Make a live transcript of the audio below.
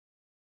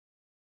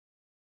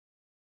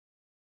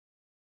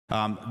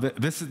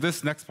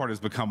This next part has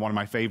become one of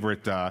my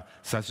favorite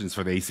sessions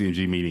for the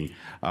ACMG meeting.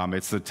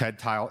 It's the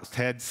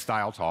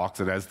TED-style talks,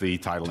 and as the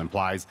title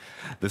implies,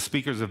 the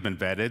speakers have been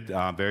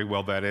vetted, very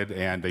well vetted,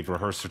 and they've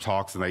rehearsed their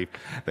talks, and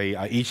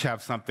they each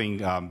have something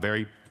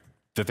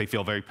that they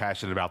feel very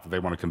passionate about that they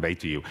want to convey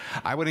to you.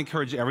 I would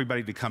encourage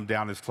everybody to come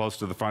down as close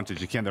to the front as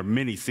you can. There are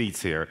many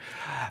seats here.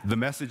 The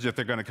message that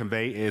they're going to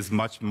convey is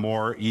much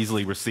more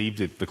easily received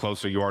the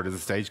closer you are to the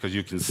stage, because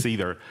you can see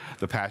the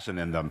passion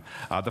in them.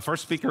 The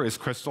first speaker is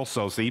Krystal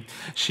Tsosie.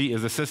 She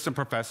is assistant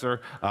professor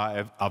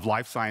of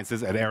life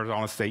sciences at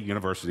Arizona State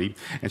University,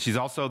 and she's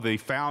also the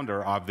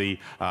founder of the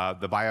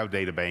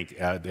BioData Bank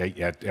at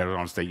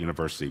Arizona State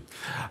University.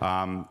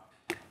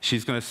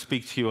 She's going to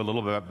speak to you a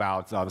little bit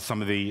about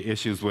some of the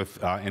issues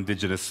with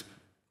Indigenous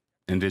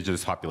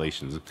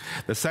populations.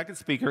 The second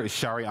speaker is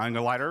Shari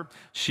Ungerleider.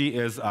 She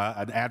is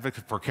an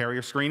advocate for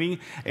carrier screening,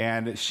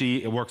 and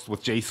she works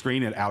with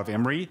JScreen out of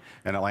Emory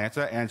in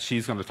Atlanta, and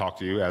she's going to talk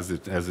to you, as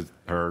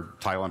her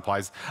title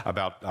implies,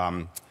 about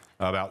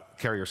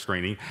carrier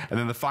screening. And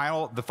then the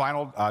final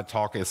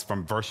talk is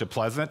from Versha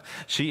Pleasant.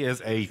 She is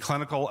a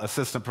clinical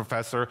assistant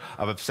professor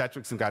of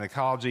obstetrics and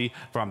gynecology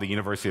from the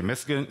University of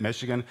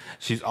Michigan.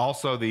 She's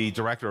also the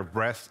director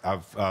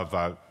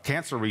of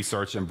cancer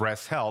research and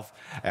breast health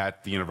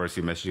at the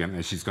University of Michigan,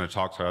 and she's going to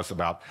talk to us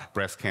about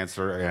breast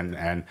cancer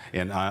and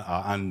in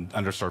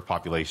underserved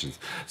populations.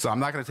 So I'm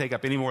not going to take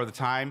up any more of the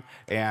time,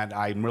 and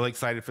I'm really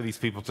excited for these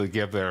people to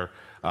give us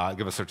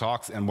their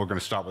talks, and we're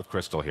going to start with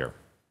Krystal here.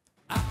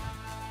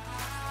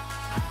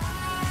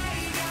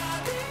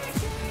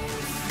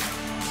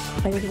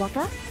 Ready to walk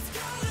up?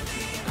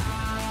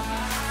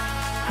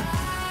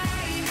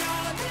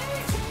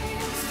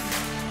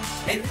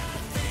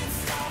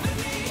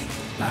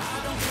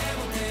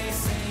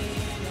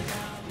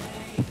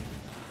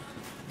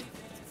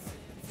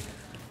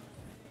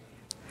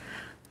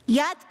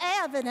 Yat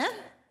Avena.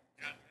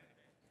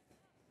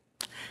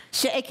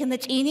 She'ekin the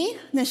Genie,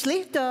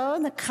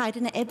 Neshlito, the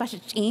Kaiden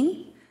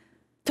Ebashine,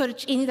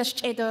 Torchini, the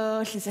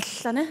Shedo,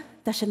 Lizana,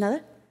 that's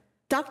another.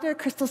 Dr.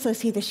 Krystal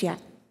Tsosie this year.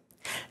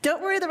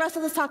 Don't worry, the rest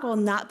of this talk will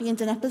not be in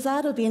Dinepazad,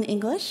 it'll be in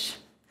English.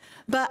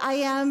 But I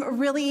am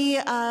really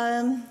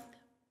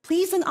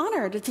pleased and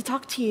honored to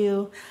talk to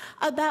you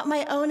about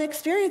my own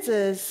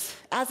experiences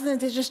as an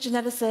Indigenous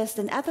geneticist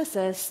and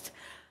ethicist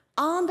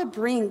on the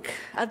brink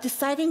of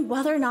deciding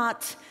whether or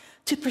not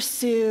to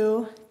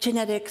pursue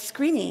genetic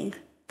screening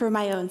for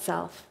my own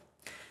self.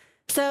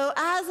 So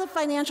as a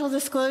financial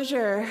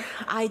disclosure,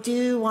 I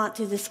do want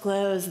to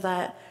disclose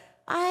that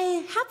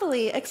I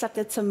happily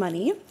accepted some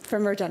money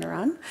from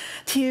Regeneron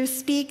to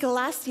speak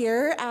last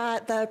year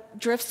at the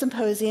Drift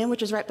Symposium, which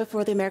was right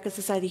before the American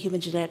Society of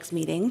Human Genetics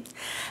meeting,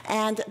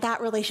 and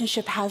that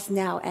relationship has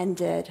now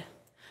ended.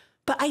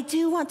 But I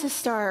do want to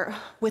start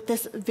with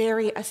this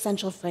very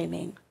essential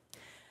framing,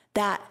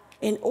 that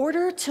in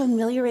order to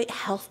ameliorate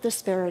health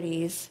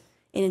disparities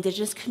in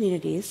Indigenous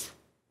communities,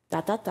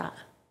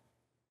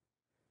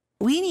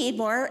 we need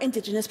more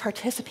Indigenous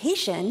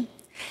participation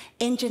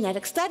in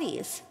genetic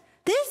studies.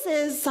 This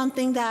is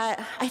something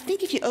that I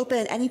think if you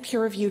open any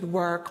peer-reviewed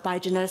work by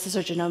geneticists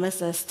or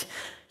genomicists,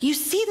 you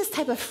see this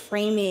type of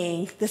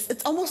framing.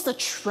 It's almost a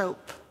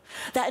trope,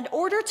 that in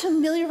order to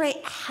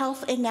ameliorate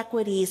health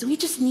inequities, we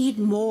just need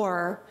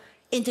more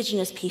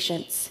Indigenous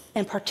patients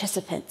and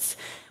participants,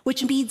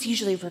 which means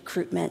usually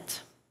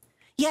recruitment.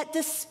 Yet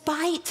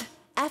despite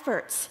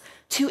efforts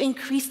to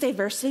increase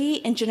diversity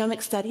in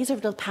genomic studies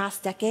over the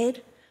past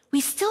decade,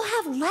 we still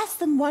have less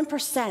than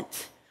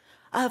 1%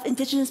 of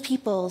Indigenous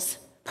peoples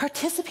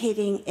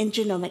participating in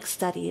genomic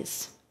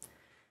studies.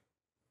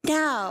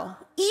 Now,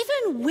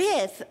 even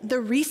with the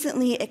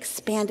recently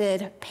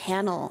expanded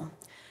panel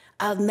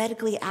of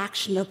medically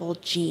actionable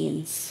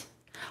genes,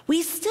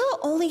 we still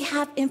only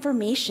have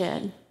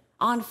information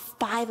on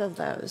 5 of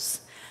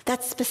those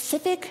that's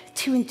specific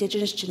to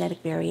Indigenous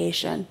genetic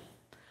variation.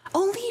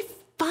 Only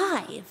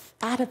 5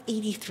 out of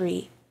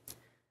 83,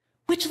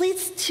 which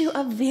leads to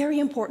a very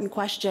important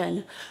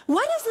question.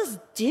 What does this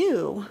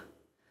do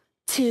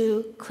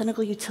to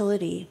clinical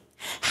utility?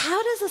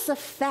 How does this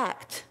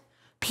affect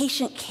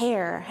patient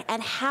care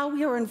and how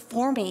we are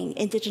informing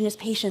Indigenous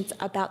patients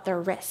about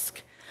their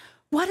risk?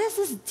 What does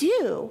this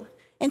do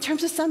in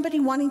terms of somebody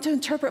wanting to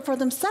interpret for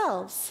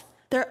themselves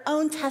their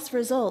own test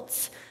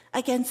results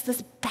against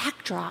this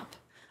backdrop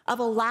of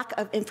a lack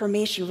of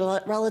information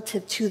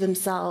relative to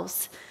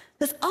themselves?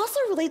 This also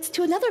relates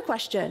to another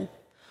question.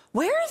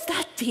 Where is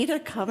that data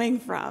coming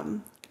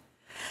from?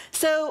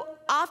 So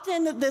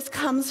often this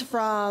comes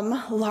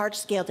from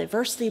large-scale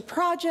diversity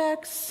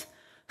projects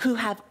who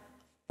have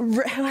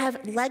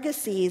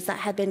legacies that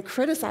have been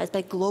criticized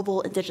by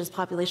global Indigenous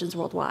populations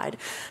worldwide,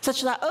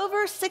 such that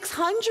over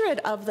 600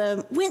 of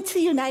them went to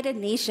the United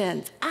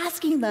Nations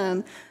asking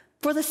them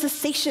for the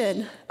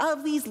cessation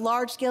of these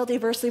large-scale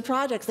diversity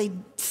projects.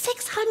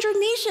 600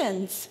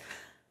 nations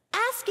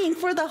asking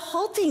for the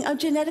halting of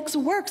genetics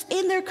works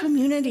in their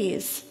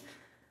communities.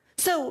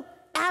 So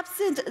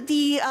absent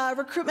the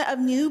recruitment of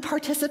new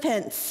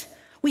participants,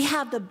 we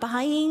have the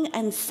buying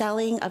and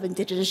selling of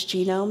Indigenous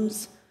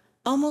genomes,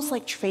 almost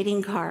like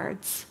trading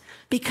cards,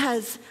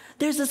 because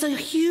there's this a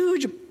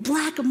huge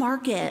black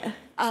market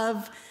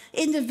of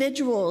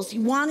individuals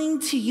wanting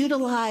to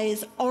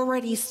utilize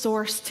already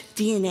sourced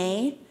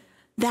DNA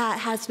that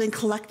has been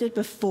collected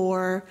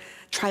before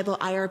tribal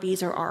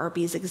IRBs or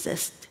RRBs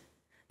exist.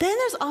 Then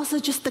there's also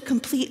just the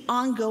complete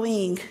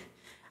ongoing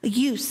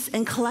use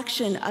and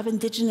collection of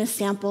indigenous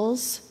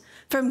samples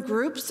from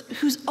groups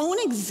whose own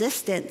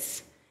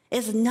existence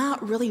is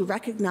not really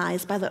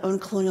recognized by their own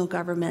colonial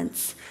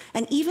governments.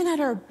 And even at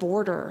our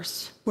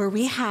borders, where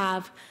we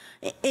have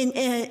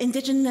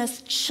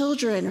indigenous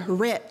children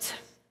ripped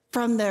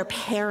from their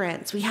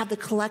parents, we have the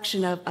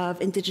collection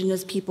of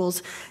indigenous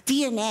people's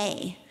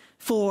DNA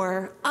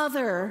for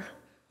other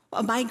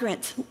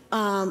migrant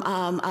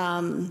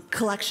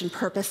collection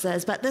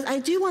purposes. But I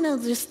do want to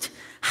just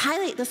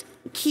highlight this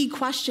key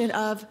question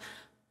of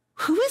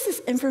who is this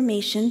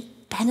information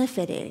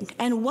benefiting,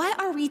 and what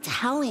are we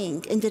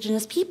telling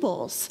indigenous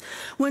peoples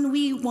when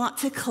we want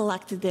to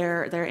collect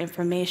their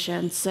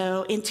information?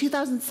 So in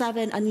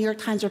 2007, a New York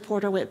Times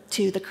reporter went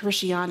to the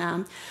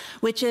Krystal,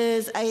 which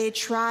is a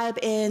tribe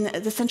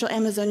in the central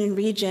Amazonian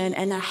region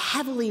and a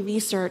heavily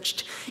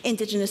researched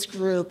indigenous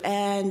group,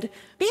 and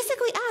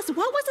basically asked,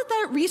 what was it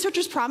that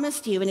researchers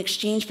promised you in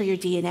exchange for your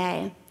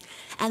DNA?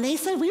 And they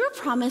said, we were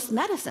promised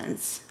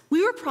medicines.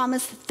 We were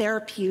promised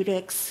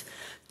therapeutics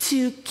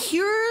to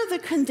cure the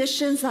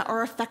conditions that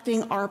are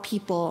affecting our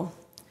people.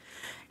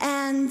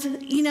 And,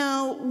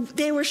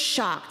 they were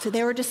shocked.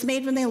 They were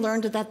dismayed when they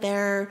learned that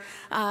their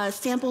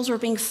samples were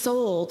being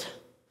sold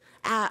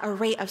at a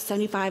rate of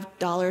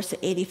 $75 to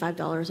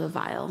 $85 a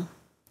vial.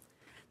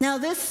 Now,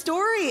 this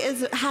story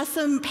has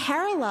some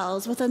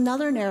parallels with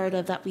another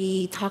narrative that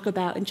we talk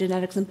about in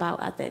genetics and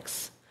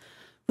bioethics,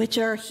 which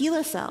are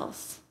HeLa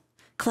cells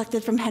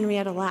collected from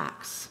Henrietta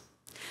Lacks.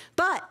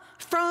 But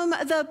from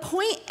the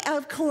point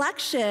of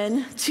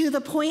collection to the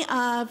point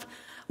of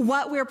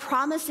what we're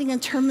promising in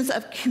terms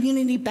of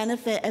community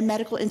benefit and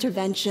medical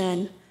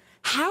intervention,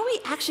 how are we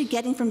actually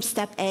getting from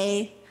step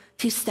A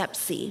to step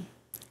C?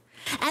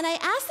 And I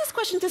ask this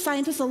question to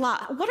scientists a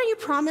lot. What are you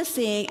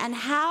promising, and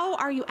how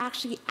are you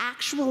actually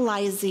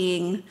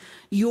actualizing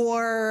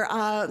your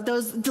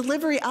those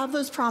delivery of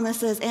those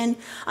promises? And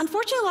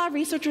unfortunately, a lot of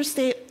researchers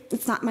say,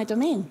 it's not my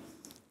domain.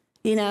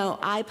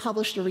 I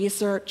published the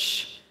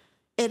research.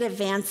 It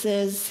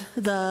advances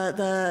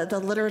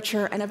the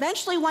literature, and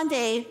eventually one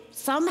day,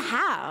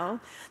 somehow,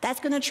 that's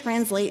going to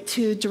translate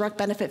to direct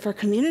benefit for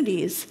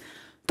communities.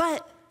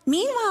 But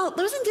meanwhile,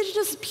 those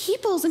indigenous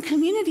peoples and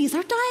communities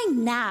are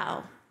dying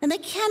now, and they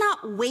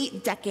cannot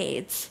wait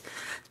decades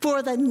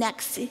for the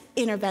next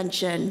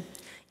intervention,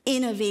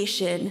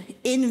 innovation,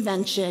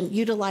 invention,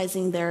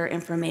 utilizing their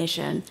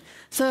information.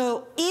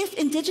 So if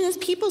indigenous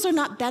peoples are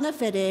not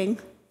benefiting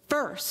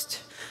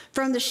first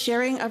from the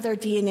sharing of their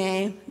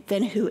DNA,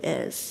 then who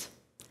is?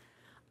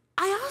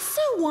 I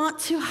also want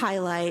to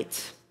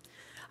highlight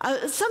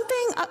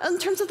something in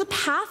terms of the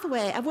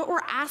pathway of what we're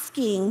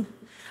asking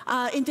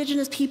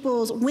indigenous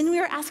peoples when we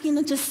are asking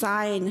them to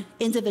sign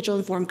individual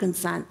informed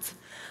consent.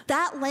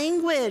 That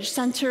language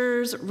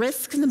centers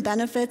risks and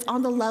benefits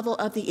on the level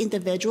of the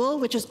individual,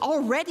 which is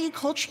already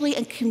culturally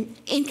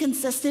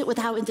inconsistent with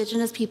how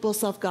indigenous people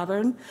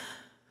self-govern.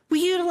 We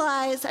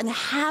utilize and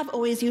have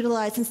always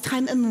utilized since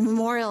time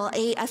immemorial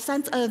a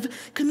sense of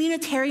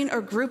communitarian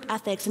or group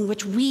ethics in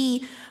which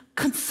we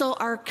consult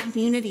our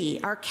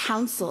community, our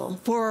council,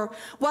 for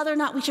whether or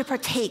not we should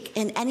partake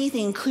in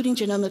anything, including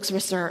genomics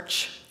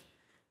research.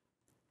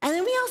 And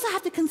then we also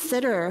have to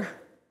consider,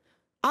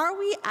 are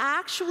we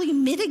actually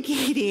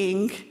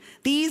mitigating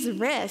these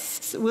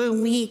risks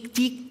when we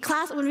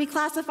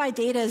classify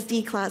data as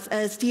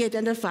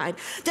de-identified?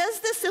 Does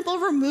the simple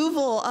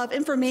removal of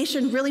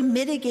information really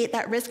mitigate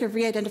that risk of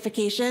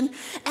re-identification?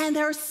 And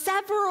there are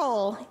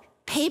several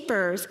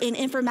papers in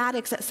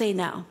informatics that say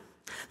no,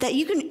 that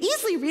you can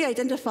easily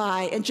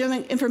re-identify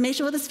genomic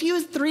information with as few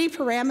as 3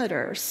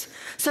 parameters.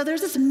 So there's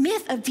this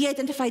myth of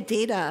de-identified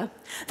data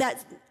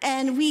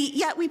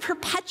yet we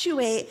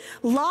perpetuate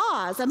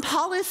laws and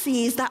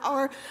policies that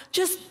are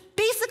just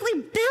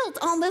basically built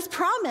on this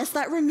promise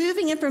that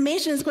removing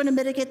information is going to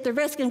mitigate the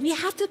risk, and we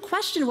have to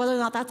question whether or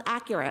not that's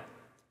accurate.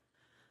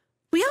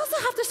 We also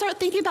have to start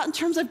thinking about in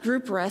terms of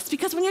group risk,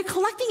 because when you're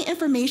collecting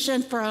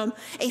information from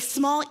a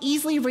small,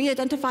 easily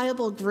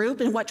re-identifiable group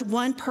in which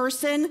one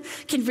person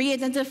can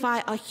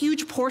re-identify a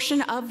huge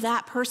portion of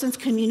that person's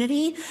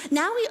community,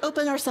 now we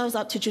open ourselves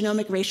up to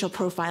genomic racial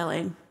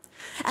profiling.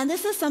 And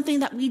this is something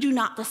that we do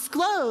not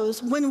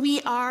disclose when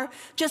we are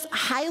just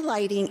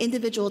highlighting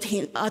individual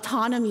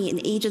autonomy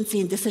and agency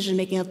and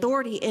decision-making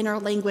authority in our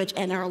language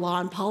and our law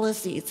and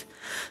policies.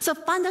 So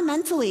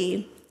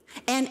fundamentally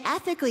and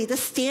ethically, the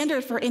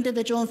standard for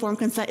individual informed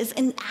consent is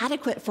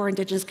inadequate for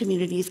indigenous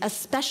communities,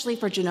 especially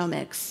for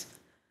genomics.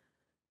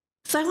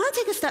 So I want to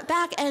take a step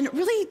back and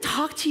really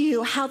talk to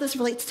you how this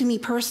relates to me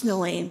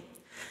personally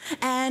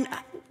and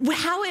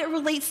how it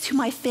relates to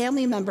my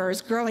family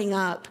members growing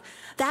up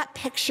That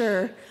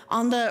picture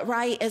on the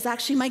right is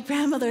actually my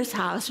grandmother's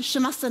house,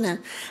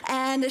 Shamasana.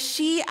 And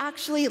she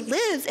actually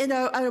lives in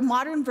a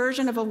modern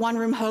version of a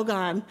one-room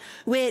hogan,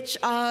 which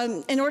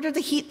in order to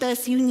heat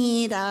this, you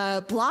need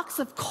blocks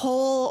of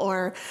coal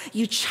or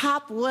you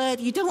chop wood.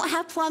 You don't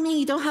have plumbing,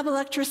 you don't have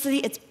electricity.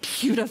 It's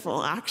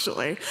beautiful,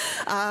 actually.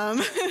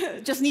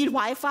 Just need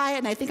Wi-Fi,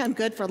 and I think I'm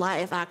good for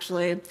life,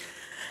 actually.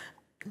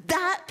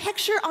 That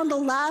picture on the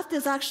left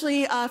is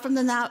actually from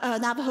the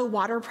Navajo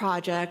Water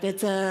Project.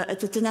 It's a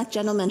Diné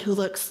gentleman who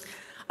looks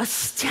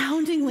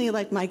astoundingly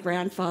like my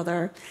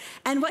grandfather.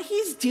 And what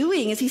he's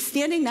doing is he's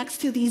standing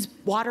next to these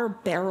water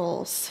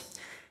barrels.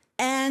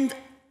 And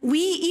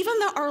even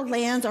though our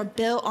lands are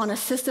built on a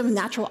system of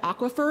natural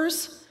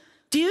aquifers,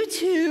 due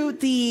to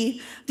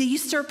the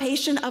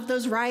usurpation of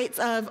those rights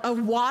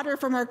of water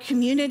from our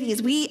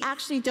communities, we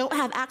actually don't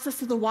have access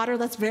to the water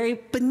that's very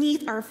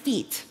beneath our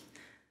feet.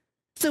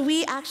 So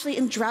we actually,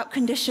 in drought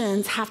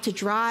conditions, have to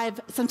drive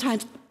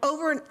sometimes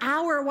over an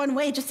hour one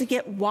way just to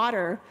get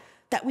water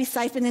that we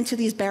siphon into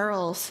these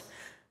barrels.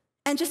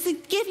 And just to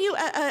give you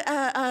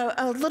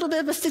a little bit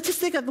of a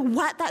statistic of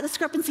what that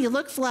discrepancy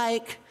looks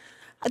like,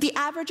 the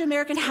average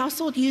American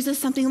household uses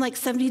something like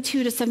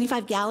 72 to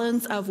 75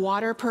 gallons of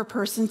water per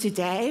person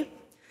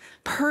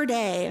per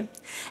day.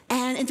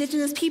 And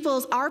Indigenous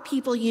peoples, our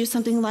people, use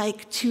something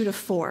like 2 to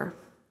 4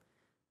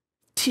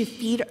 to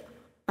feed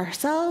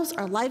ourselves,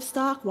 our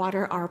livestock,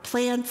 water our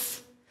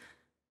plants.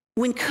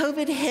 When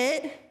COVID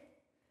hit,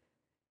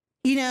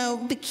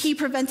 the key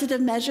preventative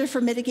measure for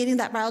mitigating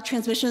that viral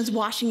transmission is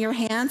washing your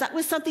hands. That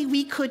was something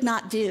we could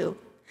not do.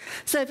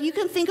 So if you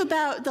can think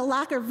about the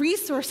lack of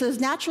resources,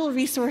 natural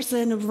resources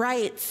and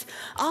rights,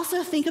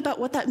 also think about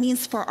what that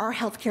means for our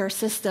healthcare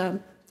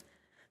system.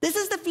 This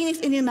is the Phoenix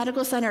Indian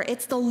Medical Center.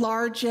 It's the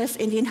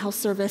largest Indian health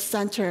service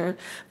center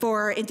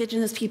for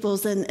Indigenous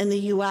peoples in the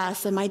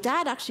US. And my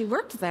dad actually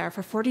worked there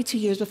for 42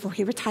 years before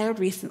he retired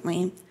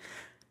recently.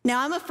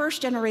 Now, I'm a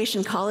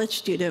first-generation college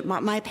student.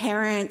 My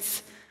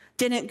parents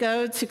didn't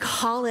go to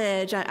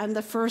college. I'm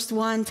the first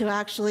one to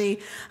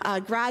actually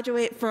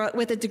graduate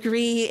with a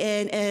degree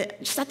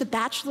just at the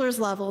bachelor's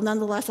level,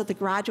 nonetheless at the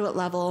graduate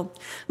level.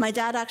 My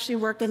dad actually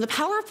worked in the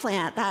power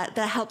plant that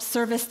helped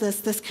service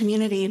this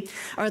community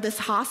or this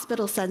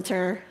hospital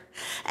center.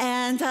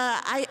 And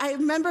I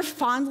remember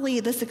fondly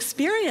this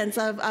experience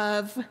of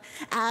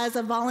as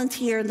a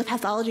volunteer in the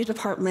pathology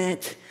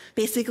department,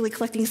 basically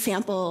collecting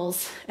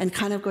samples and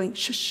kind of going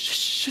shush,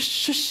 shush,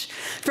 shush,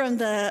 from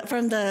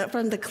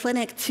the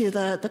clinic to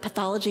the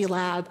pathology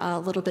lab a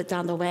little bit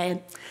down the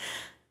way.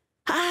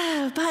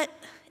 But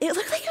it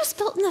looked like it was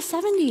built in the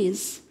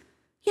 70s.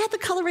 You had the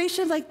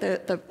coloration of like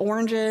the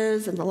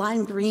oranges and the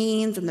lime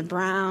greens and the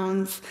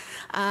browns.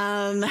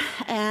 And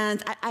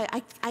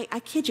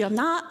I kid you,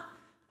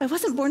 I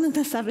wasn't born in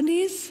the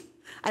 70s.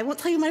 I won't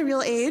tell you my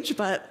real age,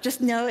 but just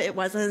know it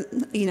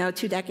wasn't,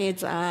 2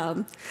 decades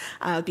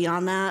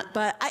beyond that.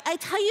 But I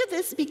tell you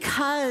this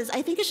because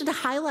I think I should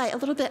highlight a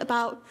little bit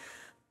about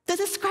the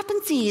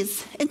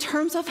discrepancies in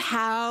terms of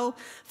how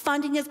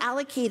funding is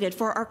allocated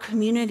for our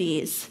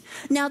communities.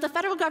 Now, the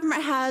federal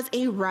government has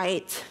a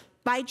right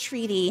by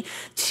treaty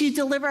to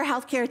deliver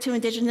healthcare to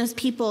Indigenous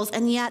peoples,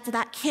 and yet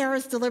that care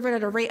is delivered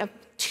at a rate of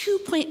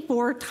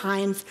 2.4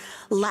 times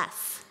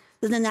less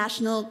than the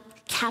national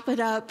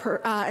capita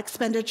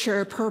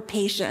expenditure per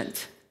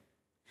patient.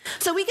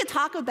 So we could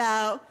talk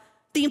about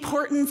the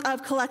importance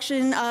of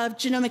collection of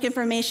genomic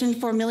information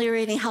for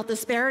ameliorating health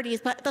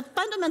disparities, but the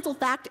fundamental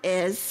fact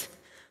is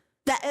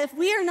that if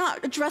we are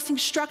not addressing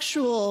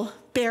structural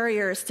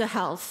barriers to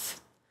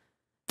health,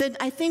 then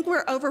I think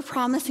we're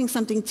overpromising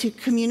something to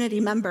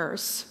community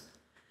members.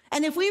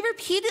 And if we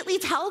repeatedly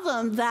tell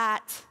them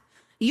that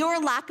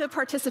your lack of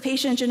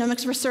participation in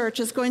genomics research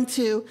is going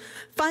to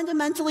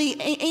fundamentally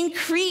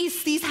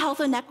increase these health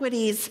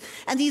inequities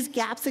and these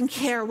gaps in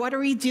care, what are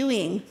we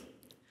doing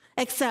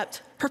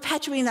except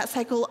perpetuating that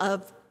cycle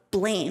of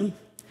blame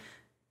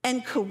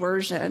and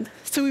coercion?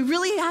 So we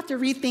really have to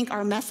rethink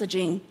our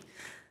messaging.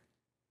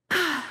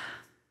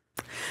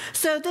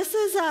 So this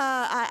is,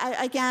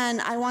 again,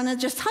 I want to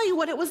just tell you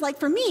what it was like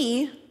for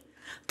me,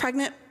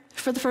 pregnant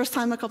for the first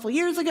time a couple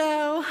years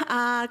ago,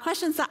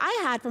 questions that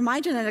I had from my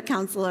genetic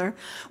counselor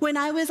when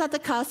I was at the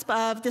cusp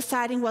of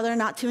deciding whether or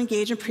not to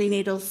engage in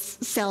prenatal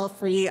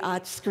cell-free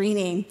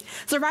screening.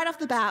 So right off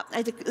the bat,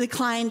 I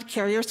declined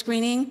carrier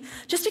screening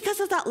just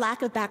because of that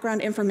lack of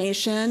background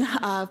information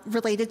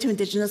related to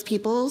Indigenous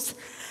peoples.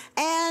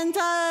 And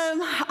our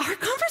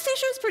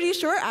conversation was pretty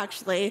short,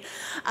 actually,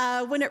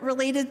 when it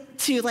related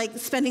to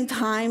spending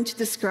time to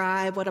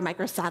describe what a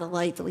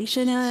microsatellite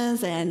deletion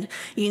is, and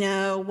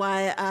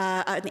what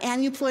an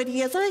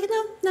aneuploidy is. I'm like,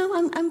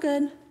 no, I'm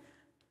good.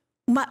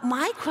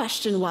 My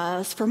question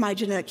was for my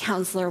genetic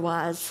counselor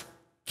was,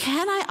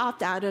 can I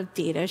opt out of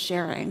data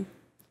sharing?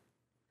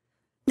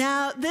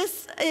 Now,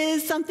 this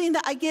is something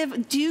that I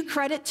give due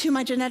credit to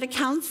my genetic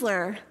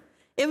counselor.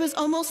 It was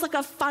almost like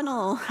a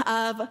funnel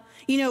of,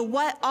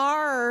 what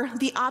are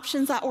the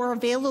options that were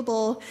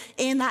available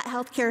in that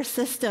healthcare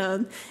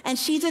system. And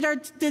she did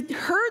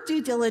her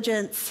due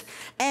diligence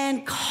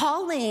and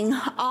calling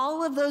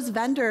all of those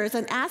vendors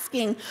and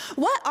asking,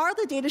 what are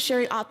the data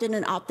sharing opt-in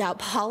and opt-out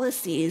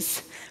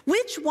policies?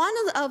 Which one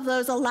of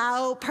those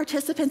allow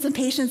participants and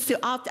patients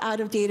to opt out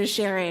of data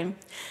sharing?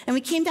 And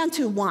we came down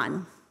to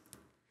one.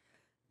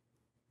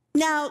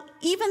 Now,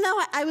 even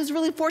though I was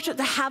really fortunate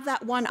to have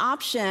that one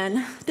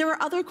option, there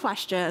were other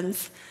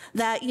questions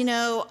that,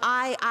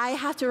 I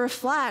have to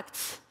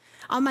reflect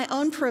on my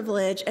own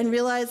privilege and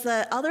realize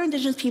that other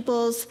Indigenous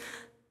peoples,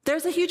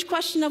 there's a huge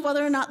question of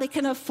whether or not they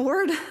can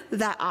afford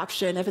that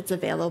option if it's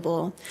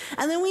available.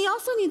 And then we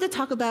also need to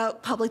talk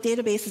about public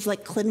databases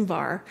like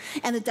ClinVar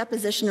and the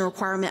deposition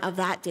requirement of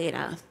that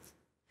data.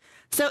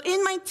 So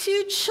in my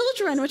two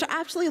children, which I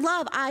absolutely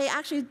love, I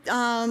actually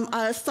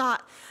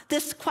sought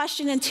this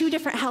question in two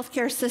different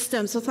healthcare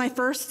systems. With my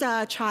first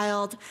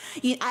child,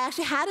 I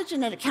actually had a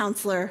genetic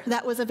counselor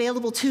that was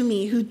available to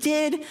me who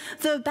did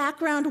the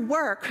background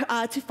work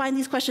to find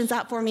these questions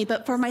out for me.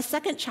 But for my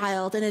second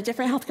child in a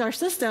different healthcare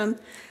system,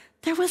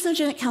 there was no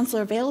genetic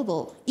counselor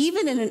available,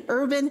 even in an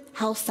urban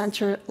health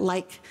center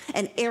like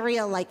an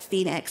area like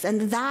Phoenix.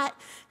 And that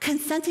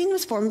consenting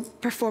was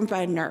performed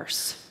by a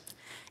nurse.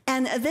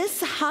 And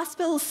this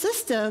hospital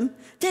system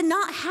did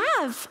not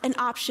have an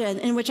option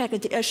in which I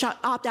could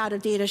opt out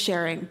of data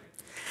sharing.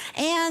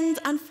 And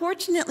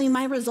unfortunately,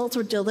 my results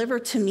were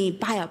delivered to me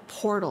by a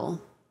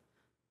portal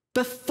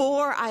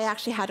before I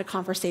actually had a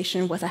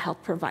conversation with a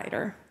health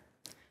provider.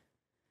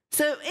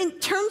 So in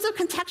terms of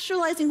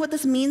contextualizing what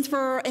this means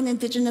for an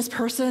Indigenous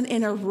person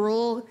in a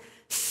rural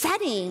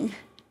setting,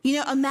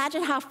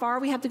 imagine how far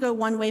we have to go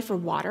one way for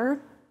water.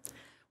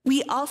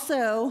 We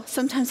also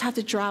sometimes have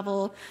to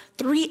travel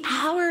 3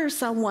 hours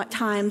somewhat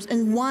times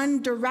in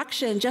one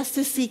direction just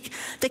to seek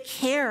the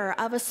care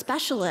of a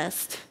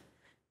specialist.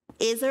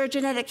 Is there a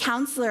genetic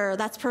counselor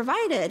that's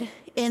provided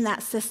in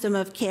that system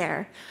of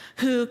care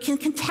who can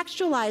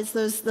contextualize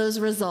those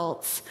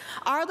results?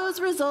 Are those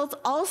results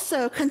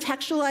also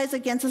contextualized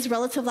against this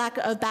relative lack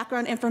of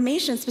background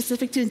information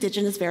specific to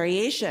Indigenous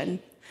variation?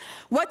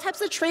 What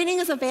types of training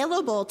is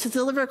available to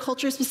deliver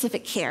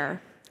culture-specific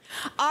care?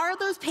 Are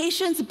those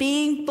patients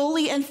being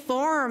fully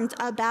informed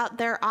about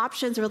their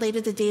options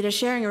related to data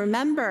sharing?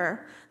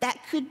 Remember, that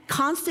could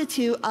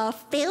constitute a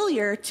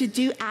failure to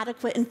do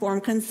adequate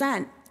informed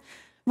consent.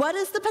 What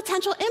is the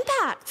potential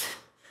impact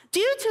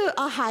due to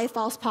a high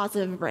false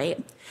positive rate?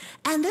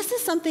 And this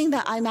is something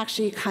that I'm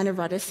actually kind of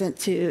reticent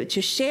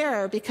to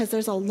share because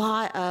there's a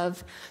lot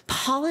of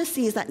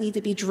policies that need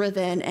to be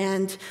driven,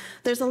 and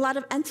there's a lot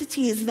of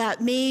entities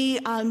that may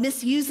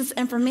misuse this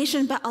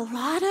information, but a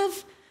lot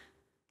of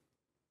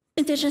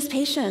Indigenous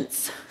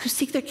patients who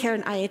seek their care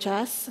in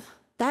IHS,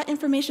 that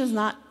information is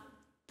not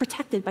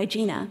protected by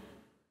GINA,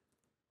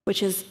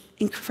 which is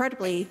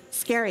incredibly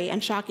scary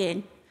and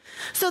shocking.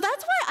 So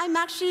that's why I'm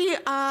actually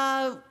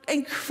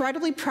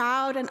incredibly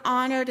proud and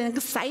honored and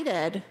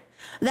excited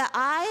that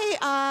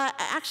I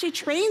actually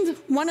trained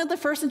one of the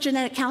first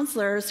genetic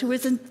counselors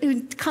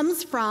who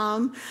comes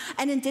from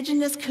an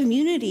Indigenous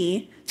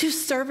community to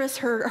service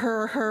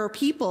her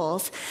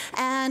peoples.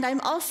 And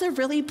I'm also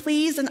really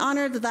pleased and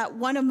honored that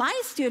one of my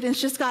students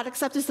just got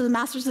accepted to the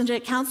Master's in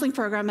Genetic Counseling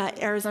program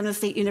at Arizona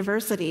State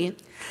University.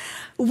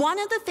 One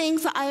of the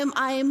things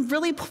I'm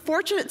really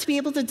fortunate to be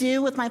able to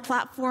do with my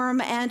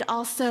platform and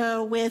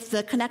also with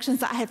the connections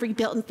that I have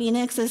rebuilt in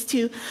Phoenix is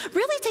to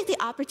really take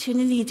the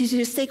opportunity to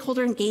do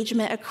stakeholder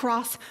engagement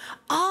across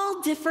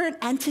all different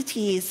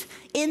entities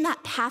in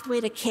that pathway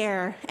to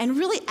care and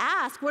really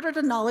ask, what are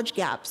the knowledge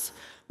gaps?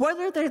 What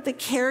are the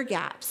care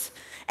gaps?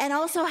 And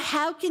also,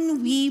 how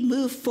can we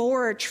move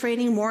forward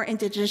training more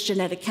Indigenous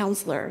genetic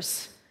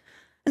counselors?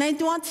 And I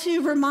want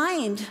to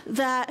remind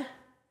that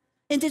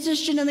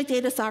Indigenous genomic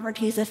data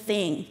sovereignty is a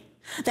thing,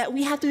 that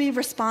we have to be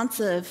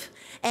responsive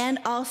and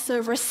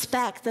also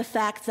respect the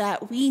fact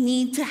that we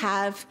need to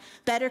have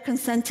better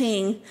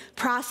consenting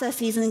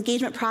processes and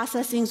engagement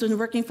processes when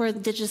working for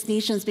Indigenous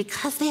nations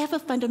because they have a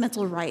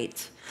fundamental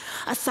right,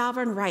 a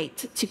sovereign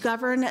right to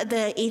govern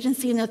the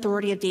agency and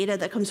authority of data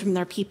that comes from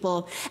their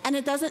people. And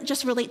it doesn't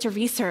just relate to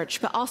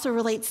research, but also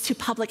relates to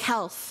public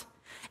health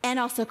and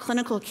also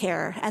clinical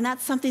care. And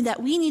that's something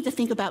that we need to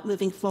think about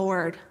moving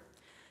forward.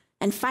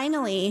 And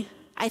finally,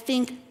 I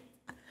think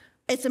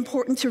it's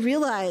important to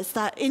realize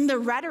that in the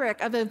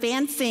rhetoric of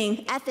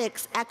advancing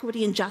ethics,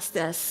 equity, and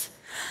justice,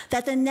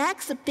 that the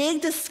next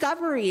big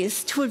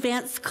discoveries to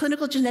advance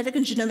clinical genetic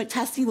and genomic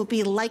testing will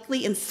be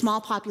likely in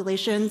small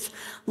populations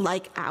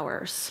like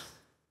ours.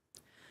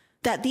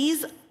 That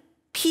these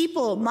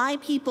people, my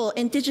people,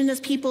 Indigenous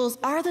peoples,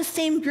 are the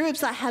same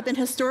groups that have been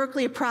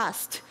historically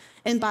oppressed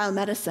in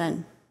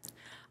biomedicine.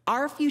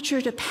 Our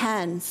future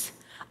depends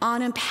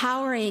on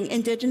empowering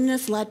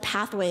Indigenous-led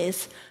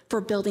pathways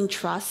for building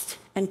trust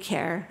and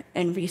care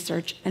in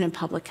research and in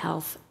public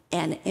health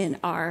and in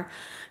our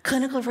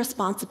clinical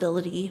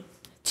responsibility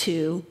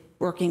to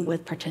working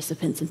with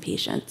participants and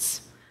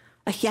patients.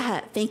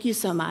 Thank you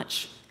so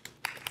much.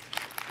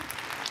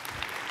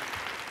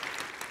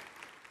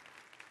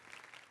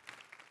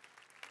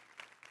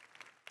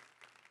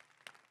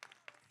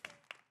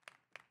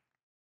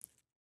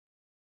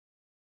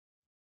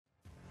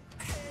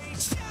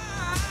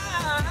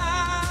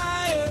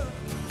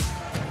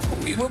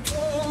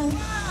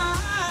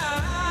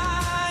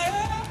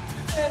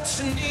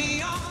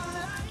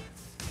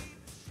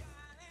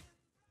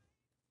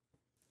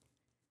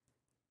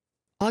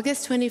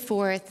 August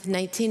 24th,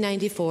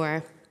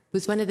 1994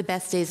 was one of the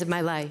best days of my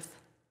life.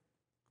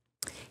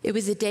 It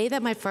was the day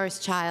that my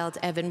first child,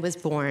 Evan, was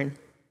born.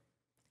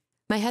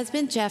 My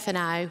husband, Jeff, and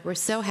I were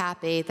so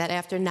happy that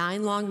after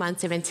 9 long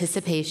months of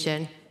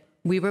anticipation,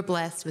 we were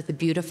blessed with a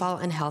beautiful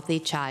and healthy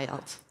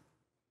child.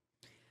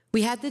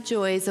 We had the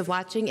joys of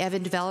watching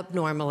Evan develop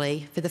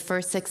normally for the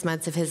first 6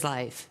 months of his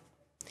life.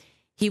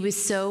 He was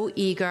so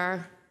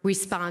eager,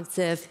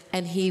 responsive,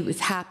 and he was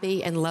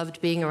happy and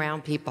loved being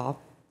around people.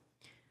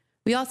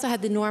 We also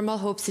had the normal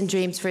hopes and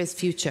dreams for his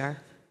future.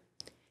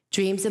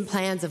 Dreams and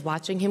plans of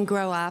watching him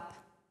grow up,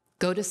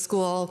 go to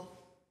school,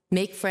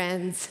 make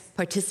friends,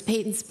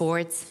 participate in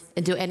sports,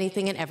 and do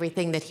anything and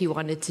everything that he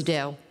wanted to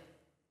do.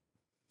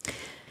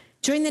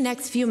 During the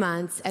next few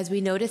months, as we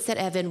noticed that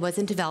Evan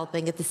wasn't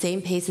developing at the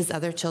same pace as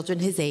other children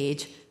his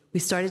age, we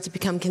started to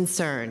become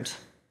concerned.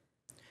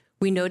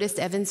 We noticed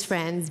Evan's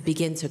friends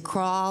begin to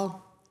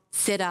crawl,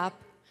 sit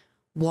up,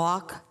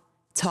 walk,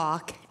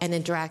 talk, and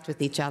interact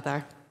with each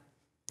other.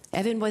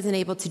 Evan wasn't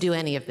able to do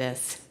any of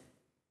this.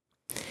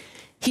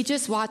 He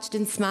just watched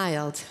and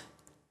smiled.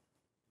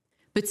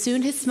 But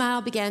soon his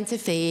smile began to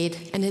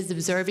fade, and his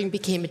observing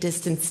became a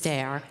distant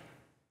stare.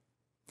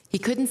 He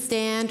couldn't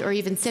stand or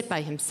even sit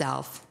by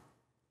himself.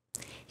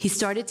 He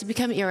started to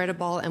become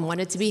irritable and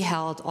wanted to be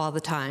held all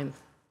the time.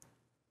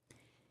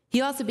 He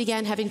also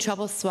began having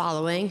trouble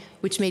swallowing,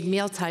 which made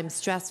mealtime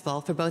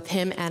stressful for both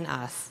him and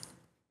us.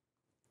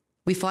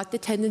 We fought the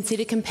tendency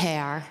to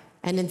compare,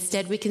 and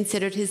instead we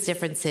considered his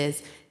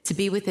differences to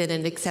be within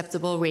an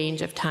acceptable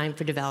range of time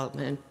for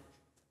development.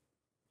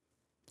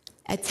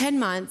 At 10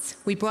 months,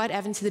 we brought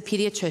Evan to the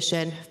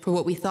pediatrician for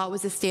what we thought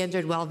was a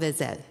standard well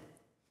visit.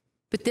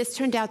 But this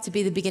turned out to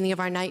be the beginning of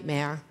our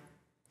nightmare.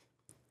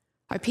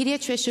 Our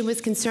pediatrician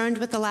was concerned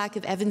with the lack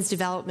of Evan's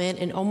development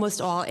in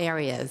almost all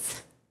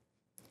areas.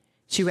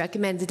 She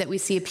recommended that we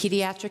see a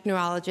pediatric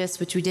neurologist,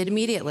 which we did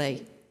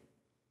immediately.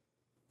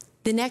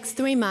 The next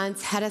 3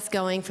 months had us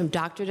going from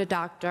doctor to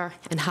doctor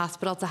and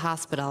hospital to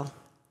hospital,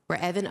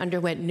 where Evan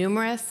underwent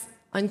numerous,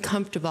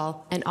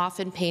 uncomfortable, and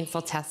often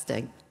painful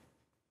testing.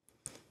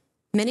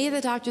 Many of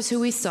the doctors who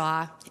we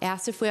saw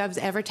asked if I was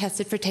ever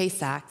tested for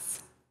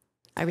Tay-Sachs.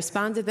 I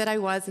responded that I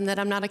was and that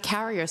I'm not a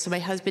carrier, so my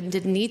husband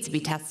didn't need to be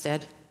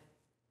tested.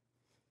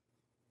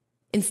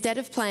 Instead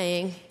of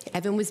playing,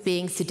 Evan was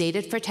being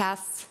sedated for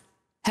tests,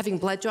 having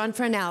blood drawn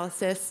for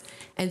analysis,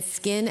 and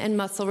skin and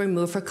muscle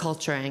removed for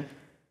culturing.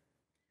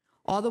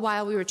 All the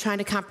while, we were trying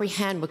to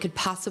comprehend what could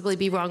possibly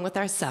be wrong with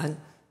our son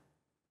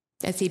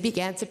as he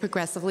began to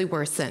progressively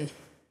worsen.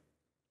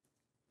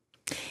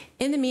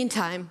 In the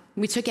meantime,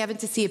 we took Evan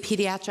to see a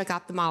pediatric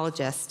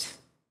ophthalmologist.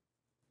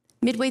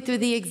 Midway through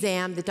the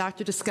exam, the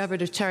doctor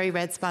discovered a cherry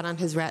red spot on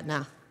his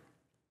retina.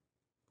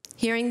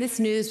 Hearing this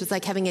news was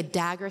like having a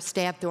dagger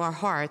stabbed through our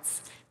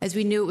hearts, as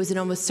we knew it was an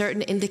almost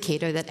certain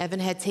indicator that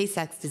Evan had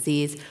Tay-Sachs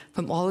disease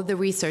from all of the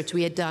research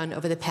we had done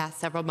over the past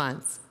several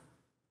months.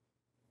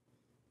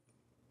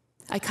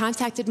 I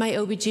contacted my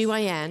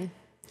OBGYN,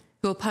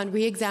 who upon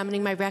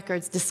re-examining my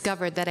records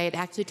discovered that I had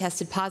actually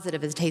tested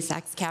positive as a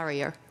Tay-Sachs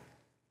carrier.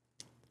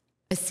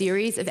 A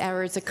series of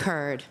errors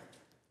occurred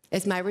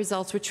as my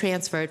results were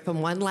transferred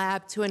from one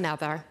lab to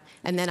another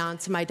and then on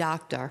to my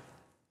doctor.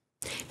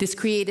 This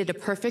created a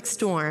perfect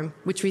storm,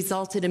 which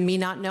resulted in me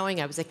not knowing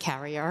I was a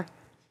carrier,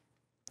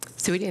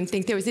 so we didn't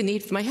think there was a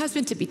need for my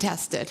husband to be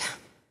tested.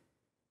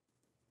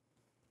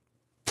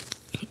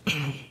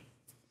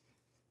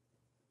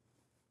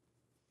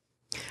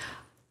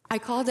 I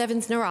called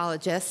Evan's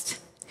neurologist,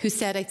 who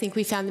said, "I think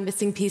we found the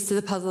missing piece to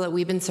the puzzle that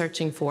we've been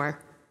searching for."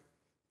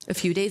 A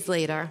few days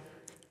later,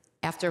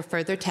 after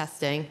further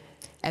testing,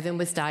 Evan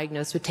was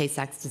diagnosed with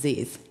Tay-Sachs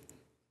disease.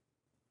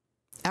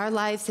 Our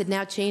lives had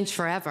now changed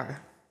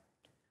forever.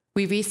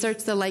 We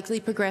researched the likely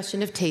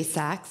progression of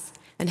Tay-Sachs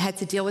and had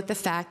to deal with the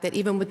fact that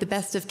even with the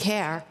best of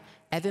care,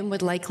 Evan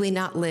would likely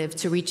not live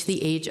to reach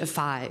the age of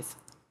 5.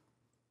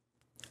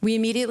 We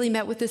immediately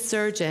met with a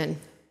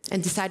surgeon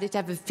and decided to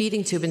have a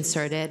feeding tube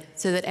inserted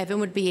so that Evan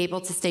would be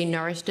able to stay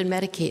nourished and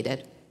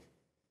medicated.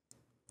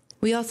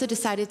 We also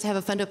decided to have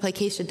a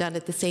fundoplication done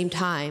at the same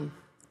time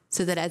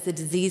so that as the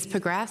disease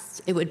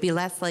progressed, it would be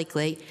less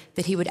likely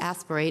that he would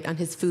aspirate on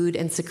his food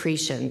and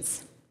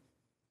secretions.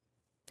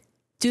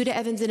 Due to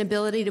Evan's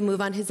inability to move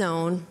on his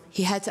own,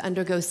 he had to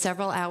undergo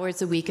several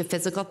hours a week of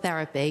physical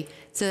therapy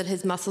so that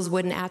his muscles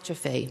wouldn't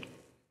atrophy.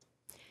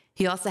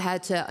 He also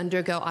had to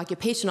undergo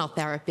occupational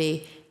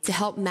therapy to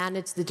help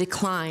manage the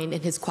decline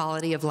in his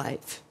quality of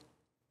life.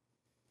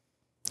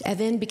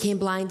 Evan became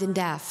blind and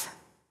deaf.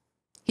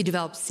 He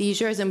developed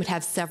seizures and would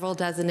have several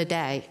dozen a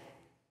day.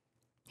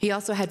 He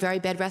also had very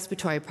bad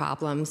respiratory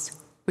problems,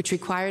 which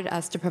required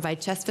us to provide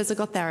chest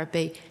physical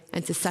therapy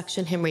and to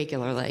suction him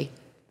regularly.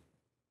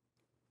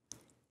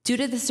 Due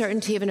to the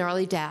certainty of an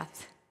early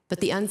death, but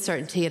the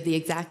uncertainty of the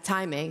exact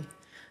timing,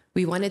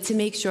 we wanted to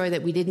make sure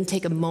that we didn't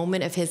take a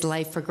moment of his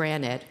life for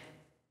granted.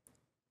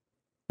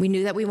 We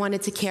knew that we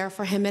wanted to care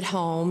for him at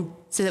home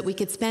so that we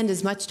could spend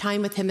as much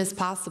time with him as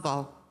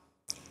possible.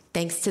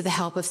 thanks to the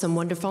help of some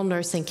wonderful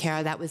nursing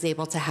care that was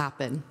able to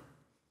happen.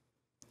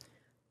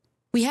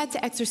 We had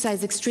to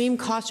exercise extreme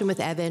caution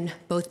with Evan,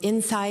 both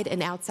inside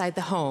and outside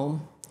the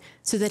home,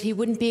 so that he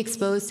wouldn't be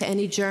exposed to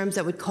any germs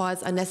that would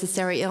cause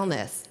unnecessary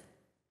illness.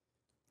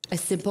 A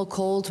simple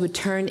cold would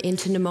turn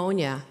into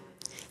pneumonia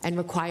and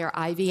require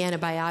IV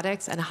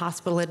antibiotics and a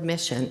hospital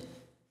admission.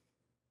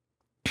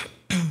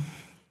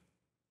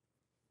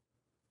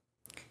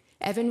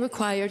 Evan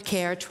required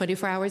care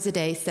 24 hours a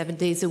day, 7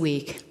 days a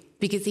week,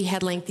 because he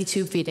had lengthy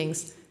tube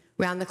feedings,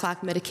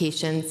 round-the-clock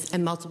medications,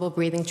 and multiple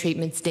breathing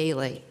treatments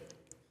daily.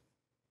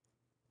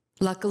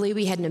 Luckily,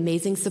 we had an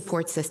amazing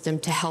support system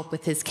to help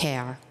with his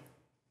care.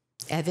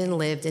 Evan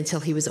lived until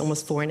he was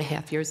almost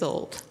 4.5 years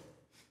old.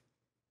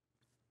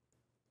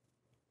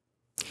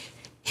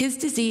 His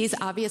disease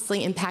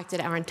obviously impacted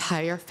our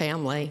entire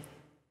family.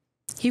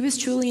 He was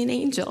truly an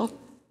angel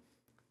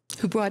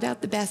who brought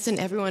out the best in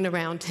everyone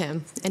around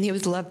him, and he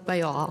was loved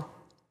by all.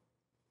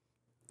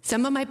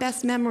 Some of my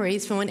best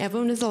memories from when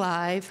Evan was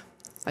alive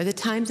are the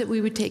times that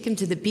we would take him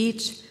to the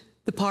beach,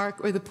 the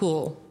park, or the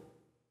pool.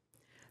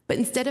 But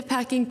instead of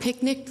packing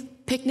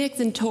picnics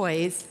and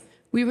toys,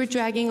 we were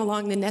dragging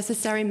along the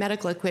necessary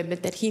medical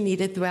equipment that he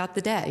needed throughout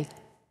the day.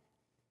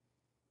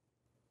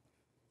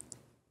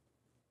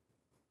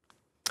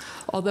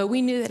 Although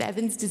we knew that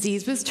Evan's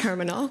disease was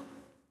terminal,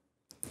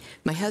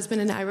 my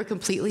husband and I were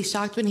completely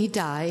shocked when he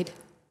died,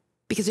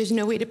 because there's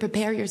no way to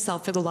prepare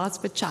yourself for the loss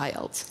of a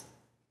child.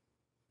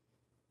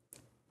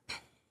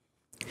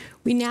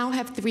 We now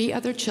have 3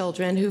 other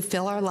children who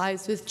fill our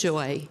lives with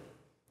joy.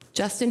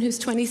 Justin, who's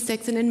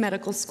 26 and in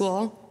medical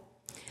school,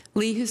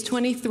 Lee, who's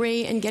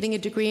 23 and getting a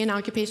degree in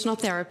occupational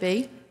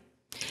therapy,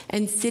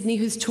 and Sydney,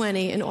 who's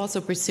 20 and also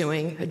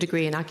pursuing a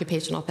degree in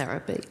occupational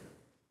therapy.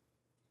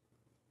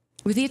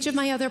 With each of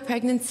my other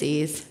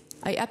pregnancies,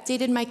 I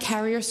updated my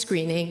carrier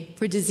screening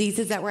for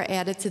diseases that were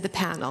added to the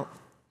panel.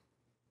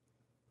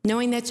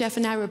 Knowing that Jeff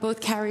and I were both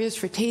carriers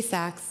for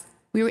Tay-Sachs,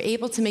 we were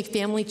able to make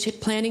family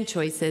planning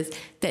choices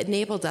that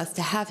enabled us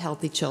to have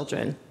healthy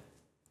children.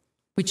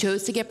 We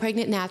chose to get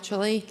pregnant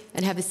naturally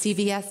and have a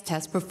CVS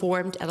test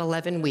performed at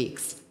 11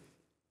 weeks.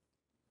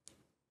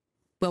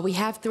 While we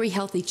have 3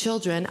 healthy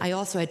children, I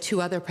also had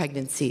 2 other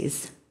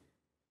pregnancies.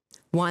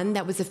 One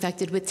that was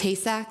affected with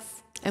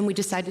Tay-Sachs, and we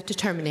decided to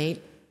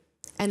terminate,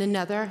 and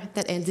another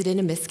that ended in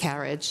a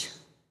miscarriage.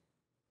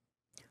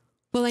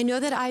 Well, I know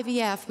that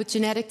IVF with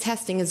genetic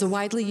testing is a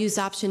widely used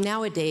option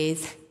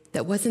nowadays.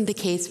 That wasn't the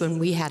case when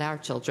we had our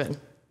children.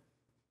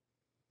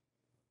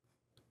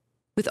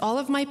 With all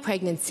of my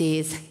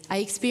pregnancies, I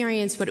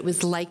experienced what it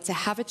was like to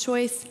have a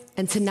choice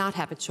and to not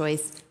have a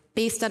choice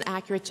based on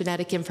accurate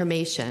genetic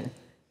information.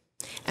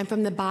 And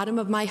from the bottom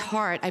of my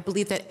heart, I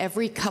believe that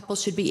every couple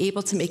should be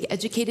able to make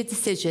educated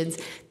decisions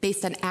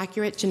based on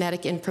accurate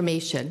genetic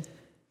information.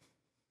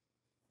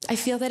 I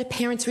feel that a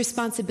parent's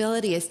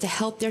responsibility is to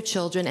help their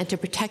children and to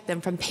protect them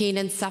from pain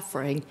and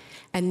suffering,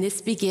 and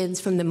this begins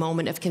from the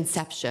moment of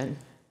conception.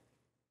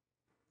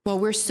 While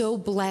we're so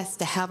blessed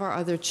to have our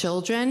other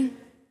children,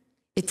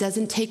 it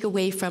doesn't take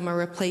away from or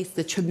replace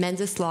the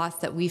tremendous loss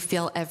that we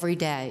feel every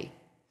day.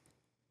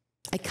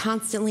 I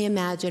constantly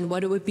imagine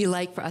what it would be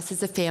like for us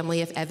as a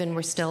family if Evan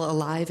were still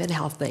alive and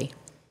healthy.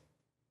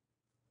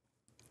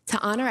 To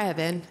honor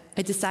Evan,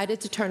 I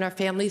decided to turn our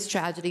family's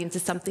tragedy into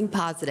something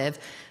positive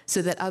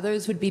so that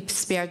others would be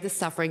spared the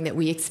suffering that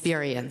we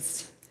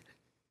experienced.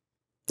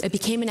 I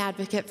became an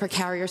advocate for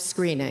carrier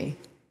screening.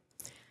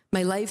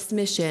 My life's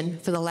mission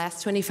for the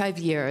last 25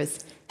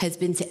 years has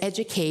been to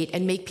educate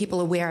and make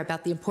people aware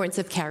about the importance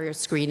of carrier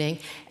screening,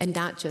 and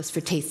not just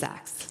for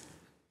Tay-Sachs.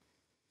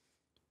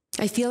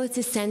 I feel it's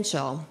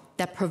essential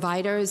that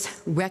providers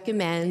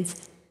recommend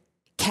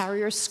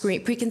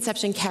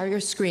preconception carrier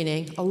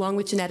screening along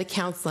with genetic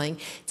counseling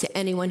to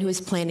anyone who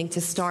is planning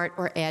to start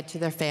or add to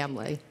their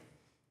family.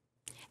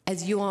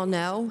 As you all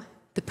know,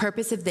 the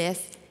purpose of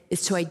this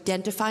is to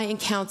identify and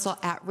counsel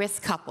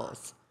at-risk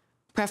couples,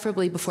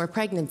 preferably before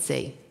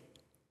pregnancy.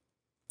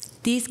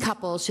 These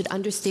couples should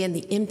understand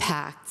the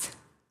impact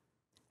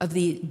of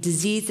the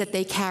disease that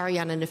they carry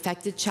on an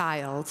affected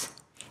child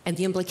and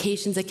the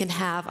implications it can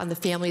have on the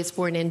family it's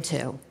born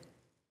into.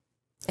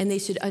 And they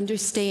should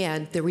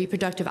understand the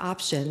reproductive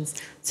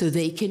options so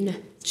they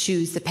can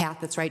choose the path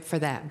that's right for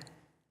them.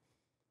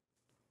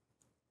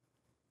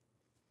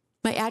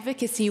 My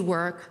advocacy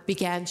work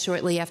began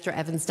shortly after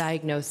Evan's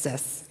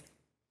diagnosis,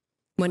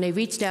 when I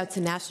reached out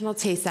to National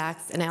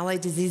Tay-Sachs and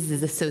Allied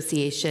Diseases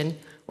Association,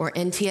 or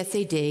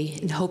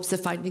NTSAD, in hopes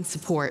of finding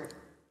support.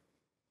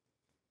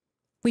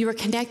 We were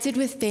connected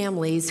with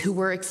families who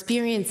were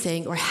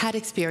experiencing or had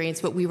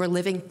experienced what we were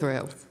living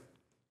through.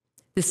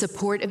 The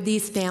support of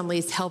these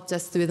families helped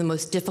us through the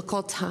most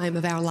difficult time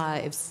of our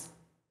lives.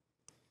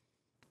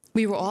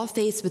 We were all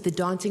faced with the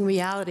daunting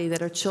reality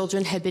that our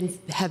children have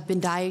been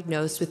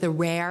diagnosed with a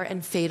rare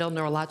and fatal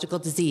neurological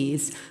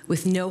disease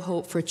with no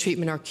hope for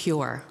treatment or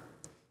cure.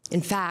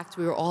 In fact,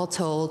 we were all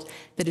told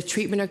that a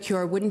treatment or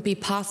cure wouldn't be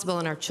possible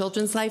in our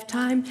children's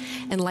lifetime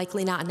and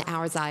likely not in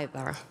ours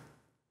either.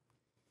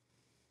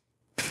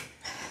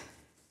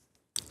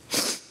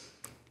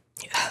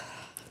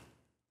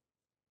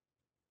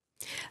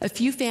 A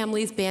few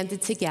families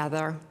banded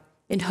together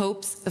in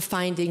hopes of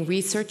finding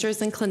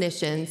researchers and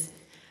clinicians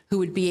who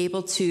would be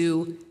able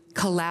to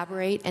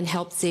collaborate and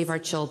help save our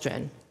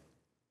children.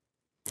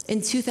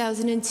 In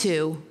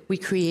 2002, we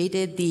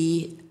created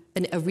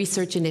a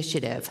research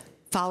initiative,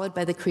 followed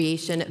by the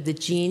creation of the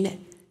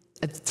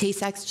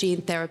Tay-Sachs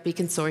Gene Therapy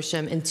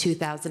Consortium in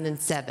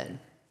 2007,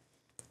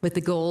 with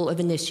the goal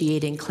of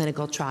initiating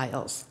clinical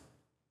trials.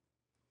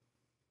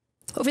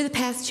 Over the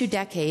past 2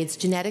 decades,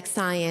 genetic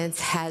science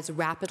has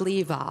rapidly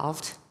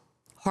evolved.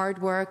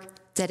 Hard work,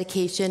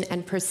 dedication,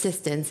 and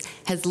persistence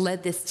has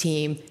led this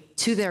team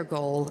to their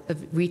goal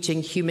of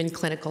reaching human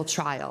clinical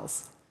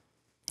trials.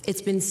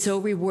 It's been so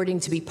rewarding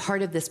to be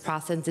part of this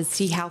process and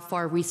see how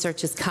far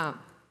research has come.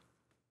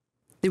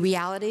 The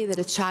reality that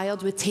a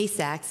child with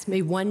Tay-Sachs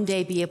may one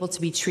day be able to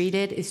be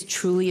treated is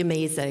truly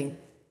amazing.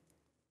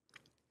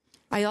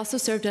 I also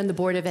served on the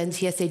board of